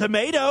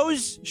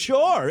 Tomatoes,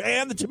 sure.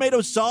 And the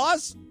tomato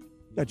sauce.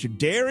 Got your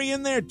dairy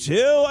in there,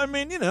 too. I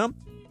mean,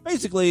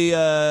 basically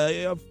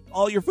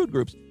all your food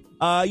groups.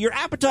 your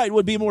appetite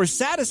would be more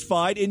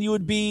satisfied and you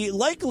would be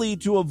likely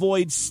to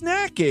avoid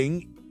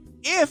snacking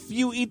if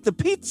you eat the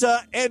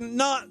pizza and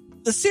not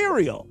the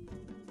cereal.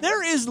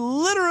 There is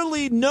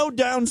literally no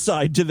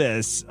downside to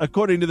this,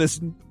 according to this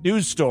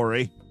news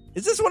story.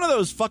 Is this one of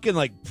those fucking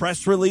like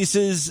press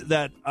releases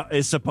that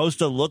is supposed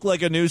to look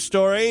like a news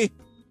story?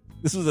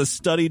 This was a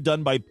study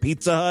done by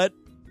Pizza Hut.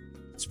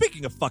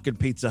 Speaking of fucking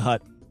Pizza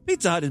Hut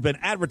has been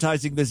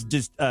advertising this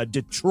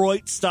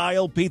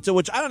Detroit-style pizza,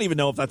 which I don't even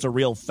know if that's a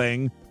real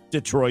thing,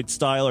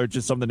 Detroit-style, or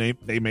just something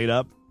they made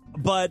up.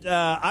 But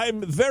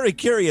I'm very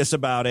curious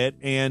about it,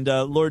 and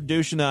Lord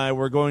Douche and I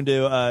were going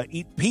to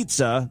eat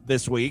pizza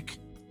this week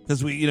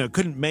because we,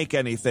 couldn't make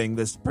anything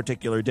this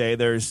particular day.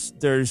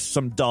 There's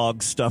some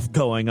dog stuff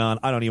going on.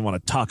 I don't even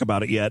want to talk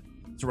about it yet.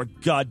 It's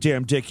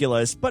goddamn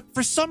ridiculous. But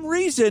for some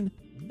reason,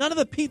 none of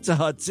the Pizza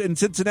Huts in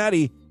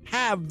Cincinnati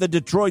have the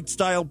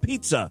Detroit-style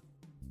pizza.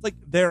 It's like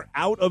they're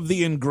out of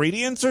the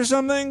ingredients or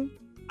something.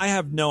 I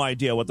have no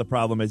idea what the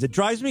problem is. It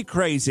drives me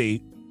crazy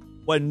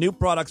when new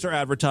products are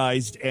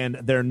advertised and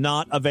they're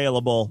not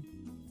available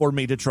for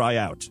me to try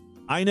out.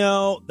 I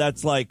know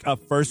that's like a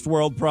first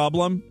world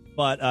problem,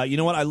 but you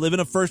know what? I live in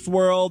a first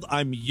world.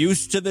 I'm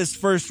used to this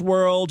first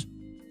world.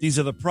 These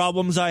are the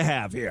problems I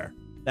have here.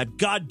 That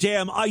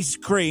goddamn ice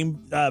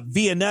cream,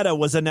 Viennetta,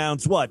 was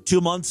announced,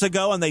 2 months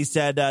ago? And they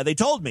said, they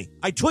told me.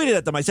 I tweeted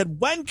at them. I said,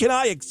 when can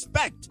I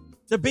expect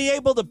to be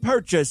able to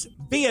purchase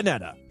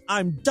Viennetta?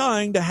 I'm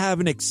dying to have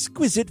an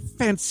exquisite,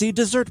 fancy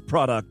dessert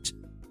product.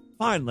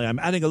 Finally, I'm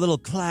adding a little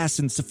class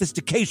and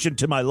sophistication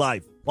to my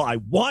life. Well, I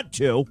want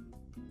to.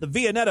 The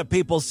Viennetta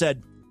people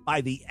said by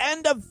the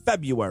end of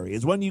February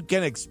is when you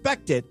can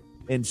expect it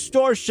in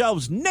store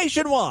shelves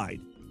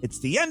nationwide. It's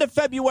the end of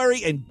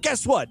February, and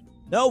guess what?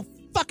 No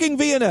fucking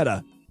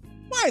Viennetta.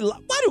 Why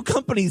do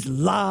companies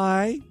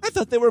lie? I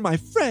thought they were my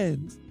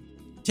friends.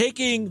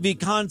 Taking the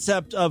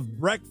concept of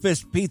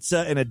breakfast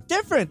pizza in a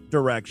different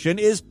direction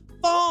is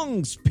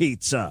Fong's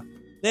Pizza.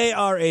 They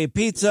are a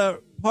pizza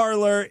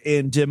parlor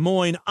in Des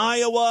Moines,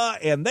 Iowa,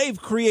 and they've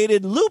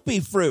created Loopy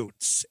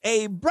Fruits,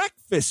 a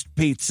breakfast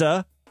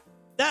pizza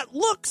that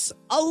looks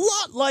a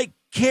lot like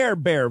Care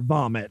Bear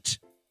vomit.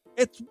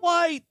 It's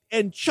white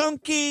and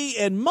chunky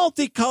and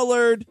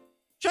multicolored.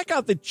 Check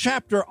out the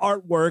chapter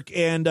artwork,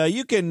 and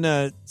you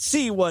can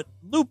see what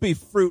Loopy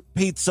Fruit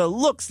pizza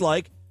looks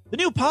like. The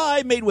new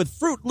pie, made with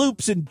Fruit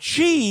Loops and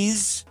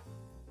cheese,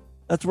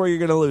 that's where you're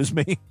going to lose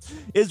me,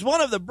 is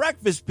one of the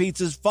breakfast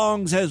pizzas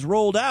Fong's has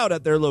rolled out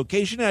at their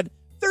location at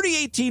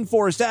 3018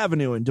 Forest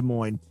Avenue in Des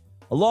Moines.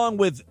 Along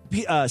with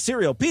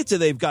cereal pizza,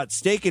 they've got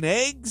steak and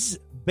eggs,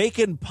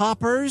 bacon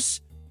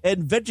poppers,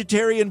 and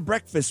vegetarian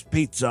breakfast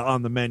pizza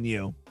on the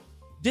menu.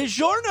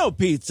 DiGiorno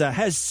Pizza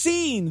has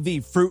seen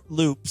the Fruit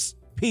Loops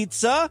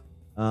pizza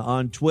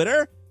on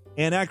Twitter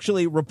and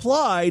actually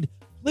replied,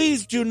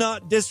 please do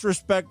not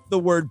disrespect the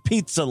word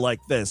pizza like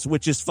this,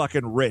 which is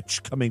fucking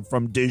rich coming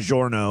from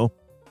DiGiorno.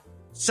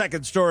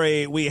 Second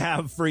story we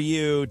have for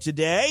you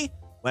today.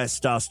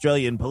 West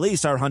Australian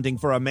police are hunting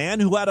for a man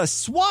who had a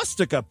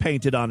swastika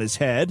painted on his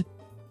head.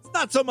 It's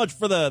not so much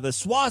for the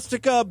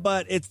swastika,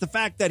 but it's the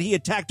fact that he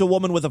attacked a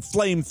woman with a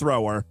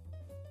flamethrower.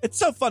 It's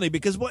so funny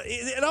because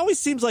it always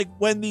seems like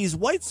when these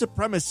white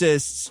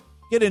supremacists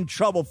get in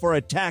trouble for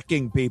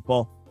attacking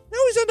people, they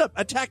always end up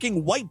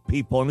attacking white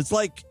people. And it's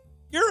like,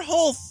 your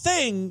whole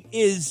thing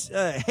is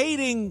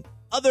hating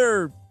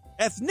other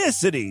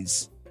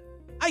ethnicities.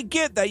 I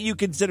get that you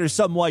consider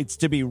some whites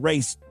to be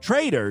race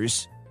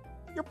traitors.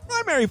 Your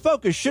primary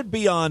focus should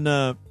be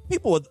on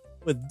people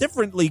with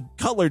differently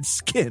colored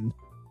skin.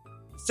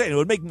 Saying it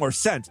would make more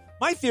sense.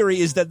 My theory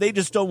is that they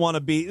just don't want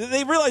to be...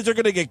 They realize they're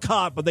going to get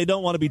caught, but they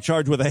don't want to be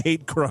charged with a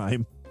hate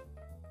crime.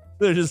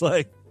 They're just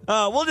like,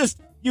 we'll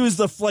just use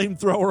the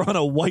flamethrower on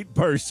a white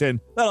person.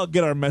 That'll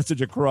get our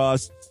message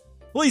across.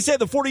 Police say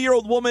the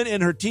 40-year-old woman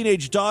and her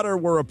teenage daughter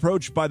were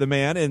approached by the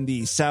man in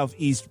the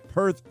southeast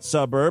Perth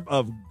suburb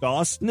of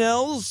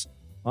Gosnells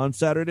on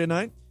Saturday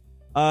night.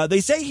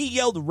 They say he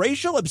yelled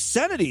racial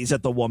obscenities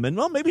at the woman.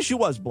 Well, maybe she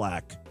was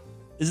black.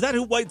 Is that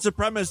who white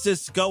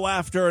supremacists go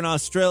after in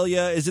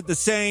Australia? Is it the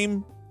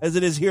same as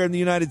it is here in the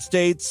United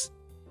States?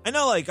 I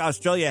know, like,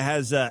 Australia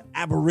has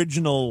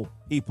Aboriginal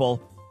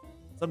people.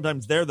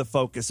 Sometimes they're the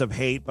focus of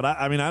hate, but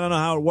I mean, I don't know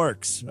how it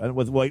works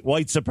with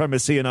white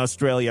supremacy in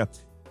Australia.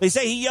 They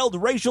say he yelled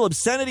racial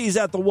obscenities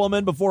at the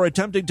woman before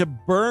attempting to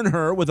burn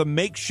her with a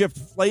makeshift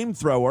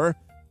flamethrower.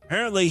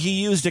 Apparently,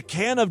 he used a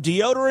can of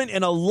deodorant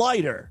and a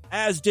lighter,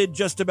 as did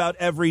just about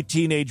every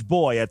teenage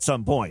boy at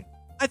some point.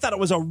 I thought it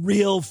was a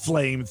real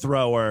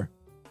flamethrower.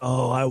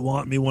 Oh, I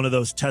want me one of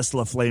those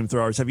Tesla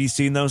flamethrowers. Have you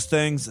seen those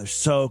things? They're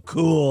so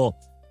cool.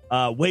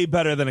 Way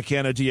better than a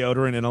can of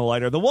deodorant and a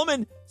lighter. The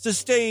woman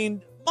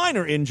sustained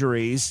minor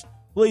injuries.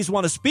 Police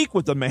want to speak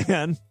with the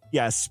man.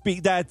 Yeah,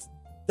 speak. That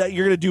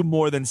you're going to do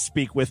more than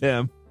speak with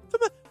him.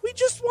 Come on, we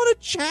just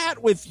want to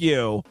chat with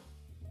you.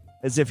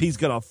 As if he's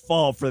going to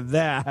fall for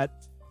that.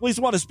 Police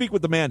want to speak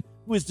with the man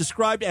who is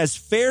described as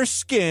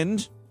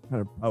fair-skinned.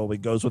 Probably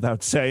goes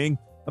without saying.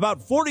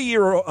 About 40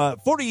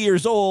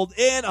 years old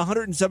and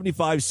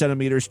 175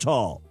 centimeters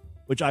tall.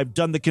 which I've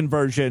done the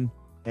conversion.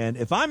 And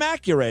if I'm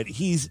accurate,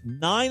 he's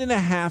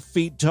 9.5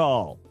 feet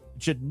tall.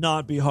 It should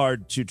not be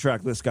hard to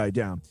track this guy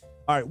down.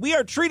 All right, we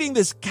are treating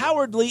this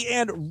cowardly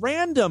and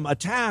random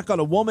attack on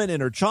a woman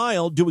and her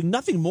child, doing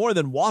nothing more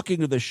than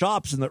walking to the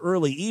shops in the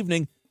early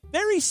evening,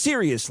 very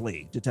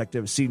seriously,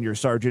 Detective Senior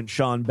Sergeant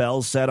Sean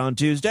Bell said on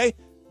Tuesday.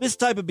 This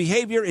type of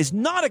behavior is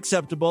not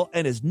acceptable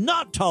and is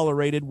not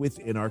tolerated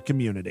within our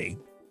community.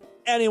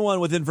 Anyone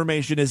with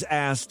information is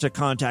asked to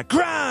contact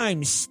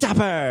Crime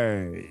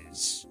Stoppers.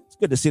 It's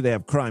good to see they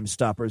have Crime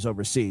Stoppers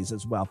overseas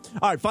as well.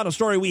 All right, final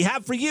story we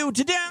have for you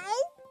today.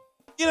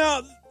 You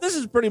know, this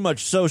is pretty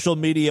much social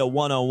media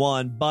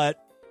 101, but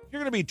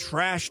you're going to be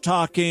trash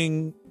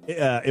talking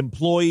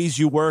employees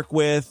you work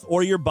with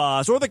or your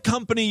boss or the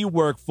company you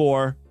work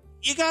for.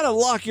 You got to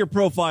lock your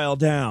profile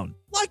down.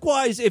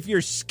 Likewise, if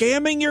you're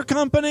scamming your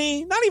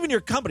company, not even your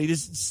company,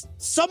 just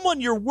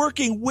someone you're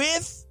working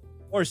with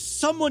or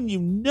someone you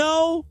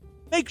know,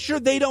 make sure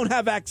they don't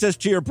have access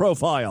to your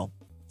profile.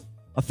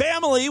 A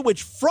family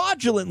which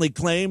fraudulently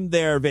claimed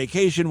their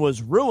vacation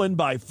was ruined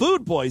by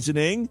food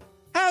poisoning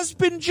has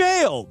been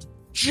jailed.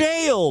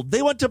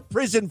 They went to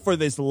prison for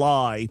this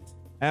lie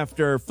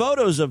after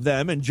photos of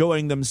them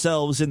enjoying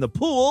themselves in the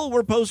pool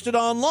were posted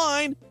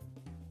online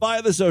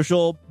via the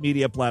social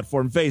media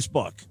platform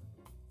Facebook.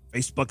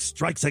 Facebook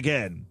strikes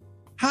again.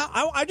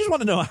 I just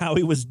want to know how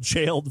he was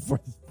jailed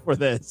for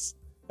this.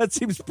 That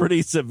seems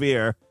pretty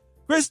severe.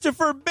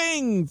 Christopher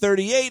Bing,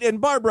 38,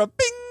 and Barbara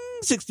Bing,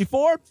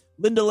 64,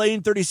 Linda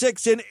Lane,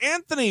 36, and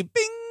Anthony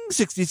Bing,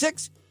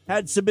 66,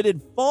 had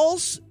submitted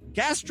false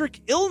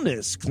gastric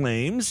illness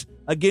claims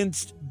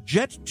against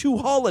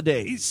Jet2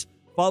 Holidays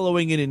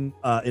following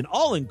an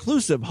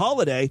all-inclusive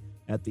holiday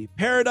at the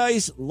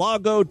Paradise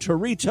Lago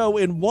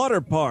Torito and Water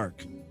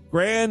Park,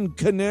 Gran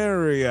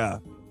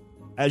Canaria.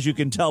 As you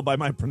can tell by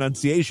my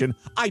pronunciation,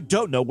 I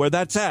don't know where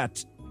that's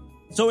at.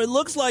 So it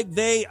looks like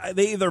they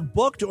either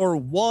booked or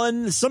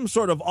won some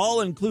sort of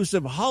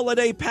all-inclusive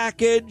holiday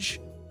package,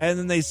 and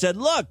then they said,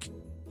 look,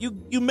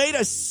 you made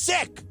us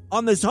sick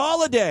on this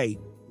holiday.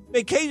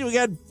 Vacation, we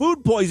had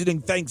food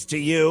poisoning thanks to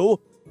you.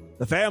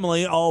 The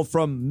family, all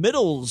from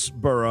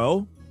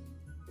Middlesbrough,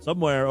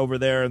 somewhere over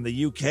there in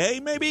the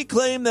UK, maybe,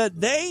 claimed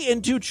that they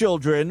and 2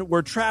 children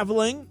were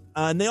traveling,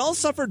 and they all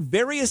suffered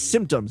various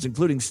symptoms,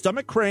 including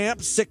stomach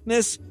cramps,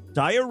 sickness,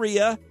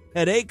 diarrhea,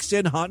 headaches,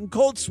 and hot and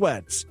cold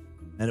sweats.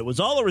 And it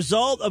was all a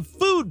result of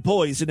food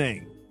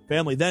poisoning.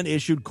 Family then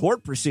issued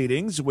court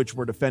proceedings, which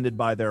were defended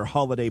by their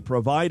holiday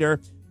provider.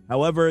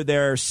 However,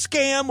 their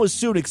scam was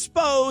soon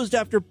exposed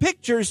after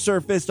pictures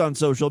surfaced on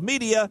social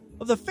media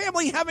of the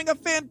family having a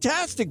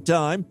fantastic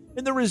time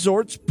in the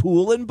resort's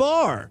pool and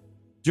bar.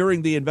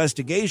 During the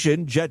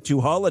investigation,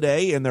 Jet2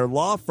 Holiday and their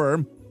law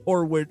firm,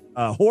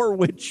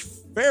 Horwich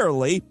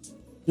Fairley,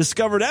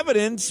 discovered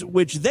evidence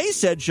which they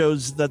said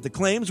shows that the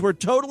claims were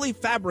totally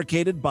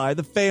fabricated by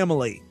the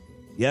family.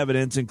 The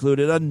evidence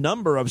included a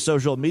number of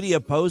social media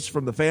posts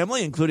from the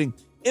family, including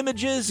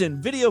images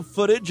and video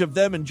footage of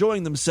them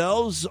enjoying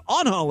themselves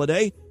on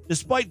holiday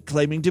despite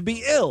claiming to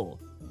be ill.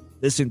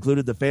 This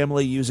included the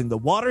family using the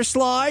water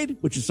slide,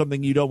 which is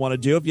something you don't want to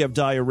do if you have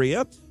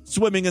diarrhea,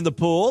 swimming in the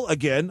pool,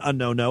 again, a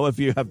no-no if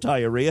you have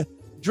diarrhea,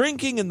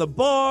 drinking in the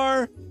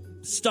bar,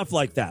 stuff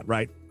like that,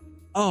 right?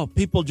 Oh,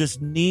 people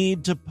just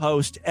need to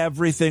post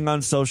everything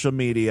on social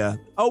media.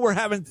 Oh, we're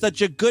having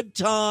such a good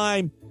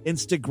time.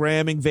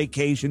 Instagramming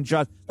vacation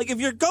shots. Like, if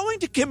you're going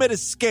to commit a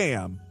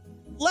scam,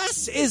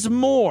 less is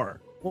more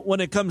when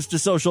it comes to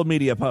social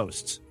media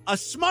posts. A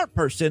smart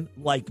person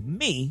like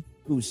me,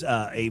 who's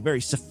a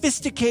very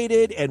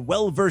sophisticated and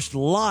well-versed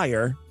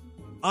liar,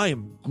 I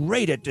am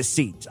great at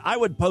deceit. I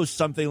would post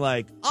something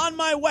like, on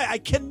my way, I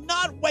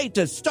cannot wait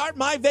to start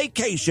my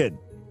vacation.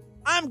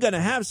 I'm going to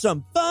have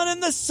some fun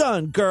in the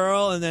sun,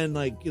 girl. And then,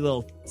 like,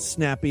 little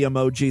snappy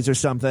emojis or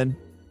something.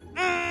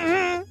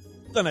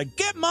 Gonna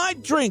get my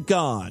drink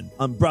on.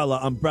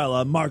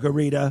 Umbrella,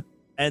 margarita.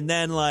 And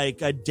then,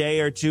 like, a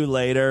day or two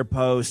later,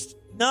 post,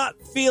 not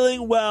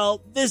feeling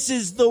well. This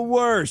is the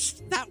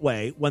worst. That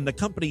way, when the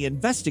company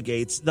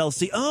investigates, they'll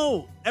see,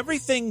 oh,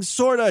 everything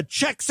sort of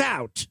checks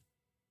out.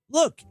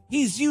 Look,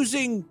 he's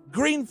using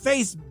green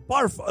face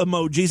barf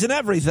emojis and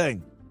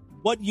everything.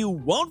 What you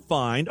won't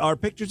find are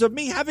pictures of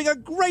me having a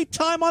great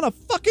time on a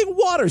fucking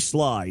water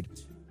slide.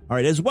 All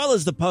right, as well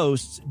as the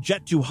posts,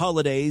 Jet2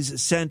 Holidays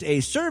sent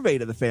a survey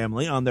to the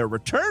family on their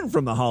return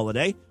from the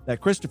holiday that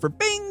Christopher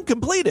Bing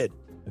completed.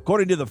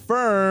 According to the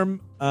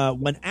firm,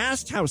 when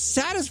asked how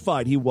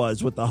satisfied he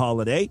was with the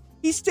holiday,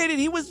 he stated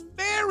he was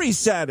very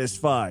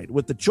satisfied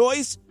with the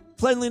choice,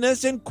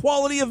 cleanliness, and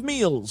quality of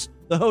meals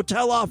the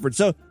hotel offered.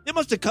 So they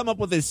must have come up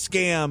with this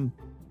scam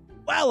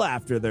well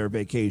after their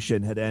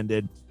vacation had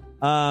ended.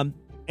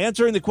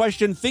 Answering the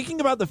question,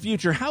 thinking about the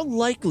future, how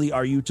likely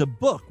are you to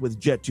book with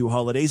Jet2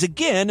 Holidays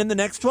again in the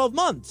next 12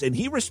 months? And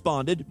he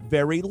responded,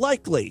 very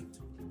likely.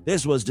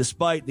 This was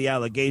despite the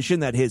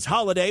allegation that his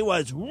holiday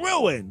was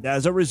ruined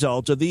as a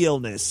result of the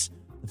illness.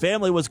 The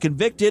family was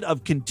convicted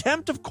of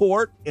contempt of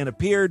court and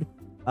appeared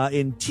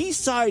in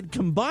Teesside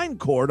Combined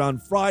Court on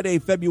Friday,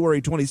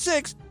 February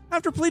 26th,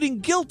 after pleading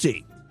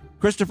guilty.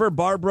 Christopher,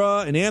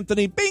 Barbara, and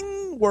Anthony,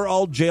 bing, were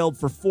all jailed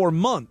for 4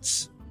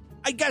 months.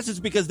 I guess it's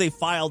because they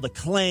filed a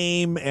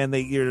claim and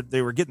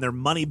they were getting their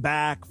money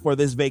back for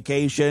this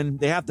vacation.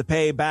 They have to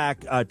pay back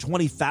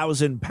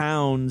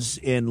 £20,000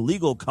 in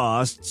legal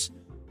costs.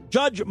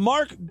 Judge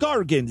Mark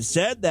Gargan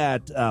said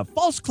that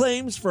false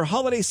claims for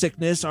holiday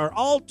sickness are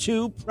all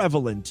too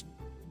prevalent.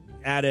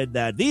 Added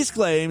that these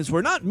claims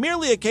were not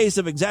merely a case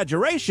of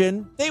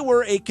exaggeration, they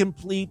were a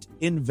complete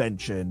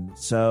invention.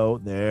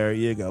 So there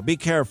you go. Be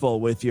careful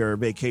with your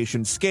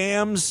vacation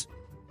scams.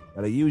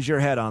 Gotta use your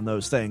head on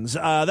those things.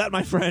 That,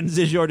 my friends,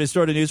 is your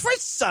Distorted News for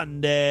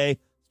Sunday.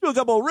 Let's do a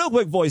couple real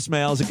quick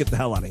voicemails and get the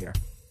hell out of here.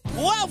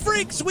 Well,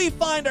 freaks, we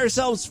find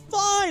ourselves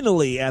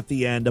finally at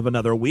the end of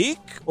another week,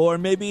 or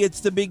maybe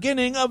it's the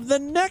beginning of the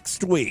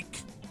next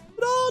week.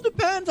 It all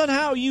depends on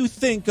how you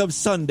think of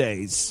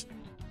Sundays.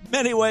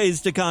 Many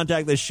ways to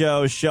contact the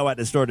show at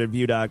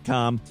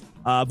distortedview.com.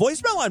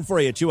 Voicemail line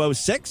for you,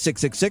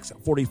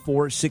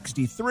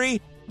 206-666-4463.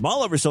 I'm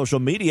all over social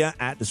media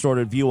at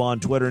Distorted View on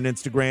Twitter and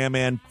Instagram,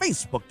 and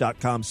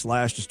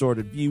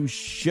Facebook.com/Distorted View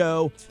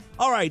Show.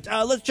 All right,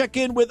 let's check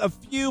in with a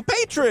few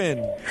patrons.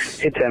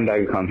 It's M.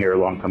 Bagacom here,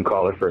 long-time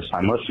caller,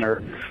 first-time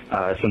listener.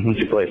 Sometimes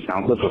you play a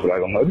sound clip of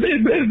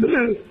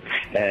Bagacom,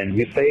 and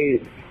you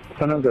say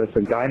sometimes it's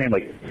a guy named,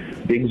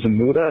 Big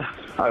Zamuda.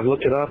 I've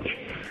looked it up.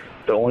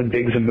 The only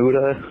Big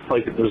Zamuda,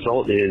 the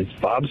result is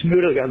Bob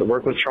Zamuda, the guy that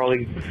worked with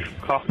Charlie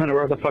Kaufman, or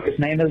whatever the fuck his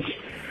name is.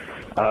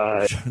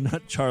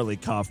 Not Charlie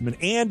Kaufman,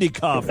 Andy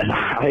Kaufman.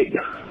 I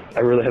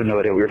really have no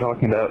idea what you're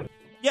talking about.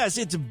 Yes,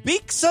 it's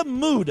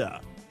Bixamuda.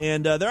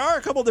 And there are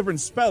a couple different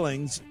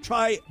spellings.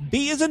 Try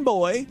B as in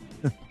boy,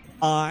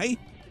 I-X-A,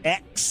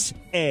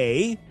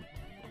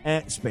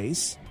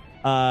 space.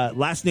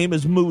 Last name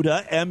is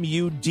Muda,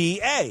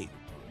 M-U-D-A.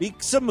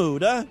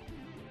 Bixamuda.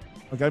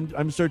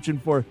 I'm searching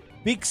for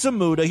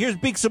Bixamuda. Here's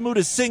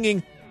Bixamuda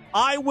singing,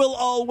 I Will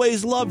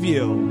Always Love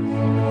You.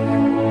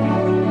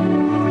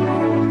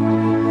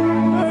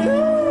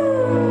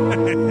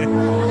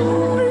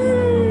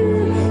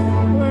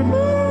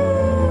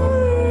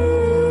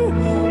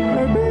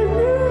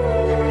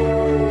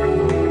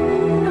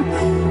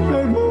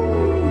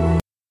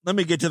 Let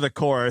me get to the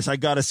chorus. I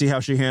got to see how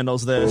she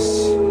handles this.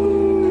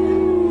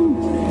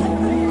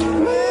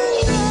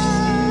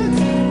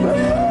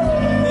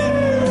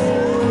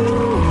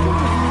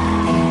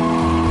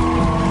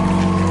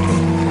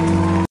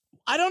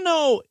 I don't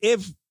know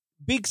if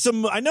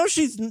I know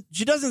she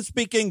doesn't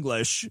speak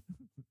English.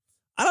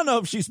 I don't know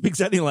if she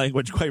speaks any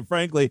language, quite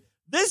frankly.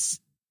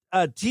 This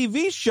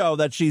TV show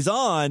that she's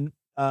on,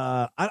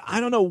 I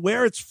don't know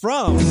where it's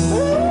from.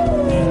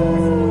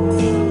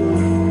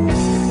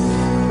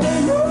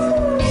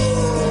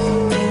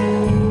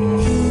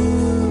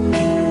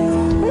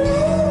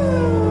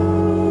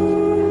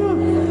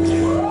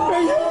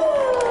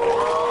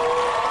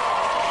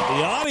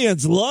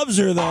 Loves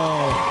her though.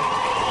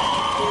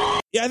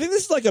 Yeah, I think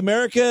this is like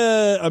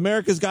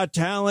America's Got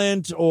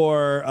Talent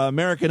or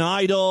American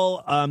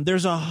Idol.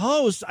 There's a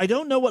host. I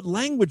don't know what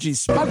language he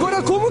speaks.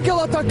 Agora como que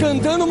ela tá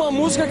cantando uma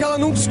música que ela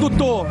nunca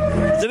escutou?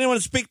 Does anyone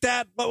speak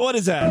that? What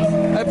is that?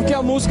 É porque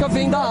a música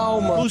vem da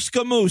alma.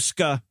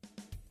 Muska.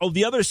 Oh,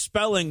 the other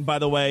spelling, by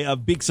the way,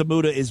 of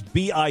Bixamuda is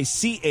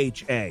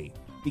B-I-C-H-A.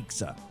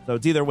 Bixa. So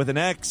it's either with an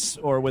X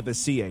or with a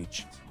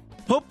C-H.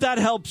 Hope that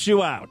helps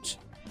you out.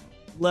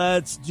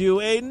 Let's do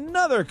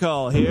another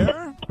call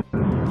here.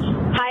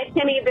 Hi,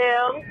 Timmy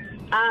Boo.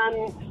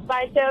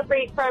 Slideshow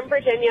freak from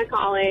Virginia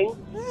calling.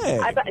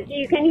 Hey.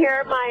 You can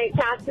hear my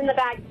cats in the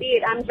back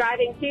seat. I'm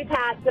driving 2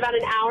 cats about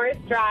an hour's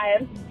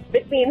drive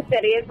between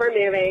cities. We're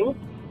moving.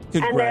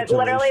 And they're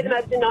literally the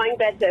most annoying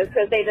bitches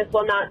because they just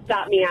will not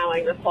stop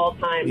meowing this whole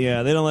time.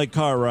 Yeah, they don't like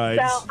car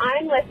rides. So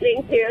I'm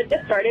listening to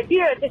Distorted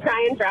View to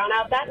try and drown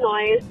out that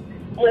noise.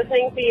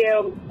 Listening to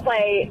you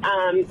play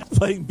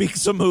playing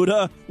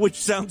Bixamuda, which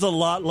sounds a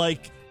lot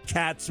like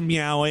cats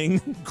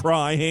meowing,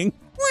 crying.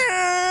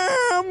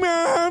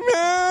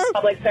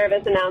 Public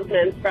service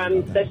announcements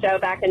from the show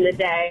back in the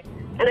day,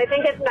 and I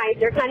think it's nice.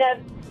 You're kind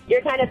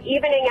of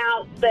evening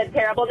out the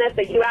terribleness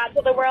that you add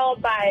to the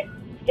world by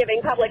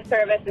giving public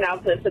service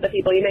announcements to the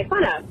people you make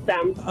fun of.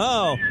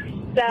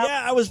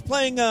 Yeah, I was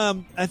playing.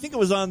 I think it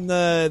was on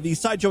the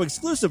Sideshow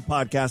exclusive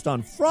podcast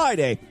on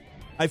Friday.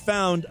 I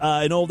found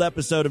an old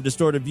episode of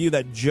Distorted View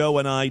that Joe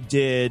and I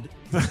did.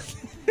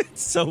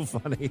 It's so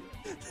funny.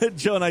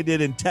 Joe and I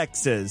did in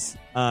Texas.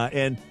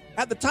 And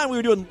at the time we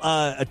were doing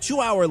a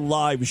 2-hour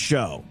live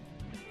show.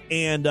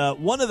 And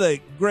one of the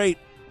great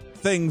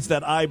things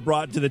that I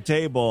brought to the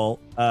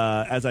table,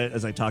 as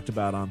I talked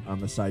about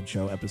on the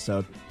Sideshow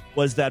episode,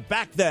 was that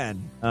back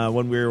then,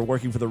 when we were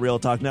working for the Real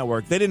Talk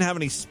Network, they didn't have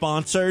any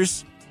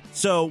sponsors.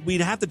 So we'd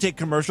have to take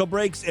commercial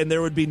breaks and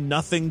there would be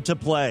nothing to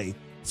play.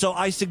 So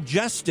I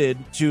suggested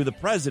to the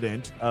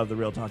president of the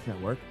Real Talk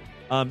Network,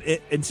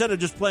 instead of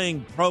just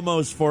playing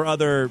promos for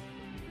other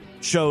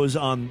shows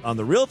on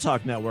the Real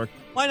Talk Network,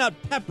 why not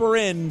pepper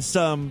in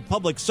some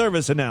public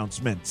service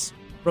announcements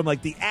from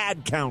the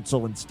Ad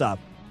Council and stuff?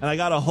 And I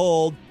got a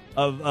hold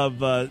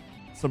of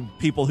some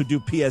people who do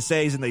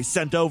PSAs, and they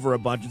sent over a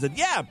bunch and said,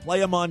 yeah, play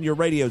them on your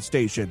radio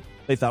station.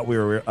 They thought we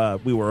were a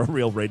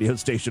real radio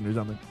station or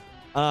something.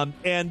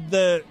 And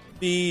the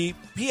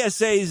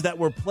PSAs that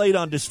were played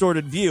on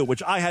Distorted View,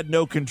 which I had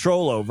no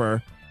control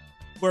over,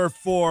 were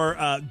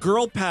for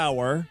Girl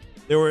Power.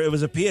 It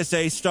was a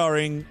PSA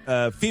starring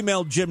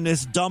female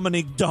gymnast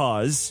Dominique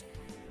Dawes.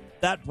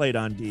 That played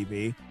on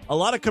DV. A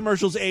lot of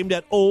commercials aimed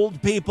at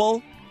old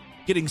people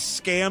getting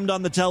scammed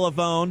on the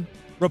telephone,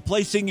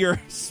 replacing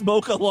your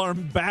smoke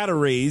alarm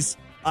batteries.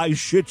 I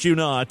shit you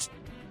not.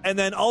 And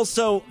then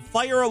also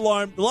fire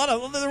alarm.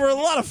 There were a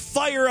lot of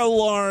fire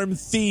alarm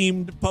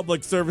themed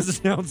public service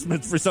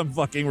announcements for some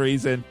fucking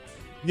reason.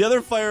 The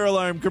other fire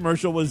alarm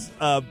commercial was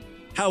how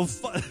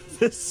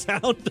the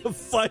sound of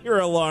fire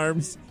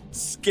alarms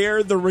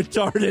scared the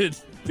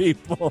retarded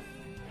people.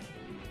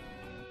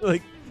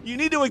 Like, you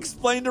need to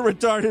explain to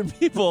retarded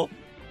people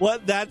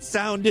what that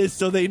sound is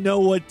so they know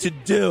what to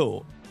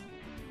do.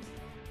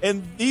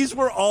 And these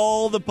were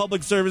all the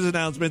public service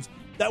announcements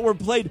that were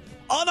played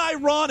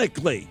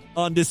unironically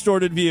on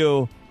Distorted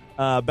View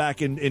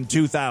back in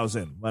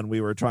 2000 when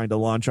we were trying to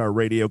launch our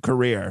radio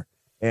career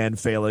and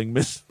failing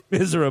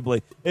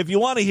miserably. If you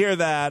want to hear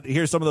that,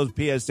 hear some of those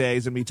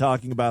PSAs and me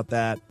talking about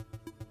that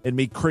and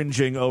me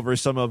cringing over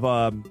some of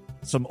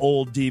some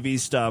old DV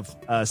stuff,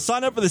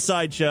 sign up for the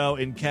Sideshow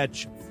and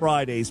catch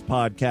Friday's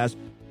podcast.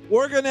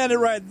 We're going to end it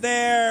right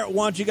there.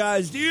 Want you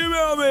guys to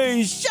email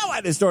me,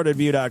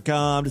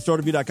 show@distortedview.com.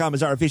 Distortedview.com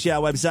is our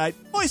official website.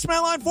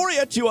 Voicemail line for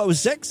you,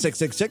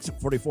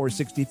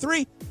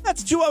 206-666-4463.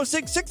 That's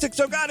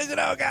 206-660. Oh, God, is it?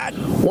 Oh, God.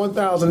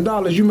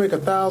 $1,000, you make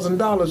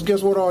 $1,000.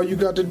 Guess what all you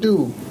got to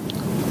do?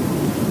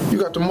 You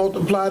got to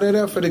multiply that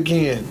effort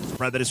again.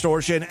 Spread the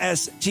distortion,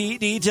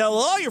 STD. Tell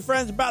all your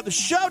friends about the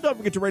show. Don't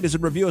forget to rate us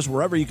and review us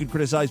wherever you can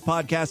criticize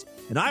podcasts.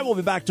 And I will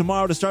be back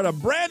tomorrow to start a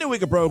brand new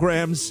week of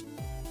programs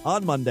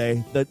on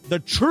Monday. The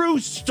true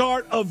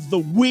start of the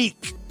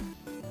week.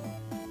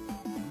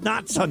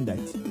 Not Sunday.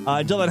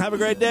 Until then, have a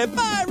great day.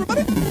 Bye,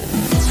 everybody.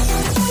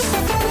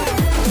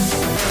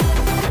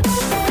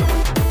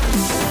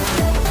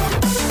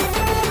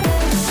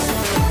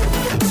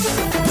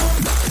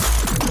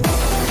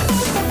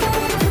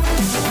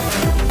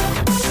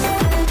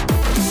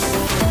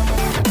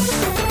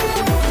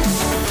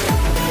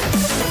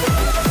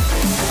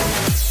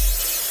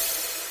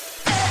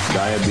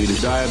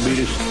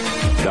 Diabetes,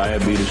 diabetes,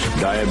 diabetes,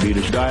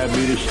 diabetes,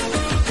 diabetes,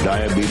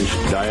 diabetes,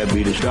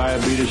 diabetes,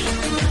 diabetes,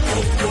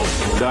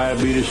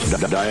 diabetes,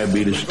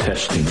 diabetes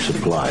testing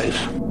supplies.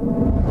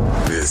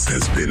 This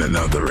has been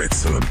another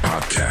excellent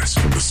podcast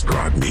from the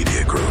Scribe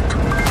Media Group.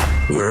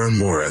 Learn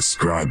more at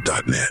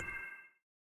scribe.net.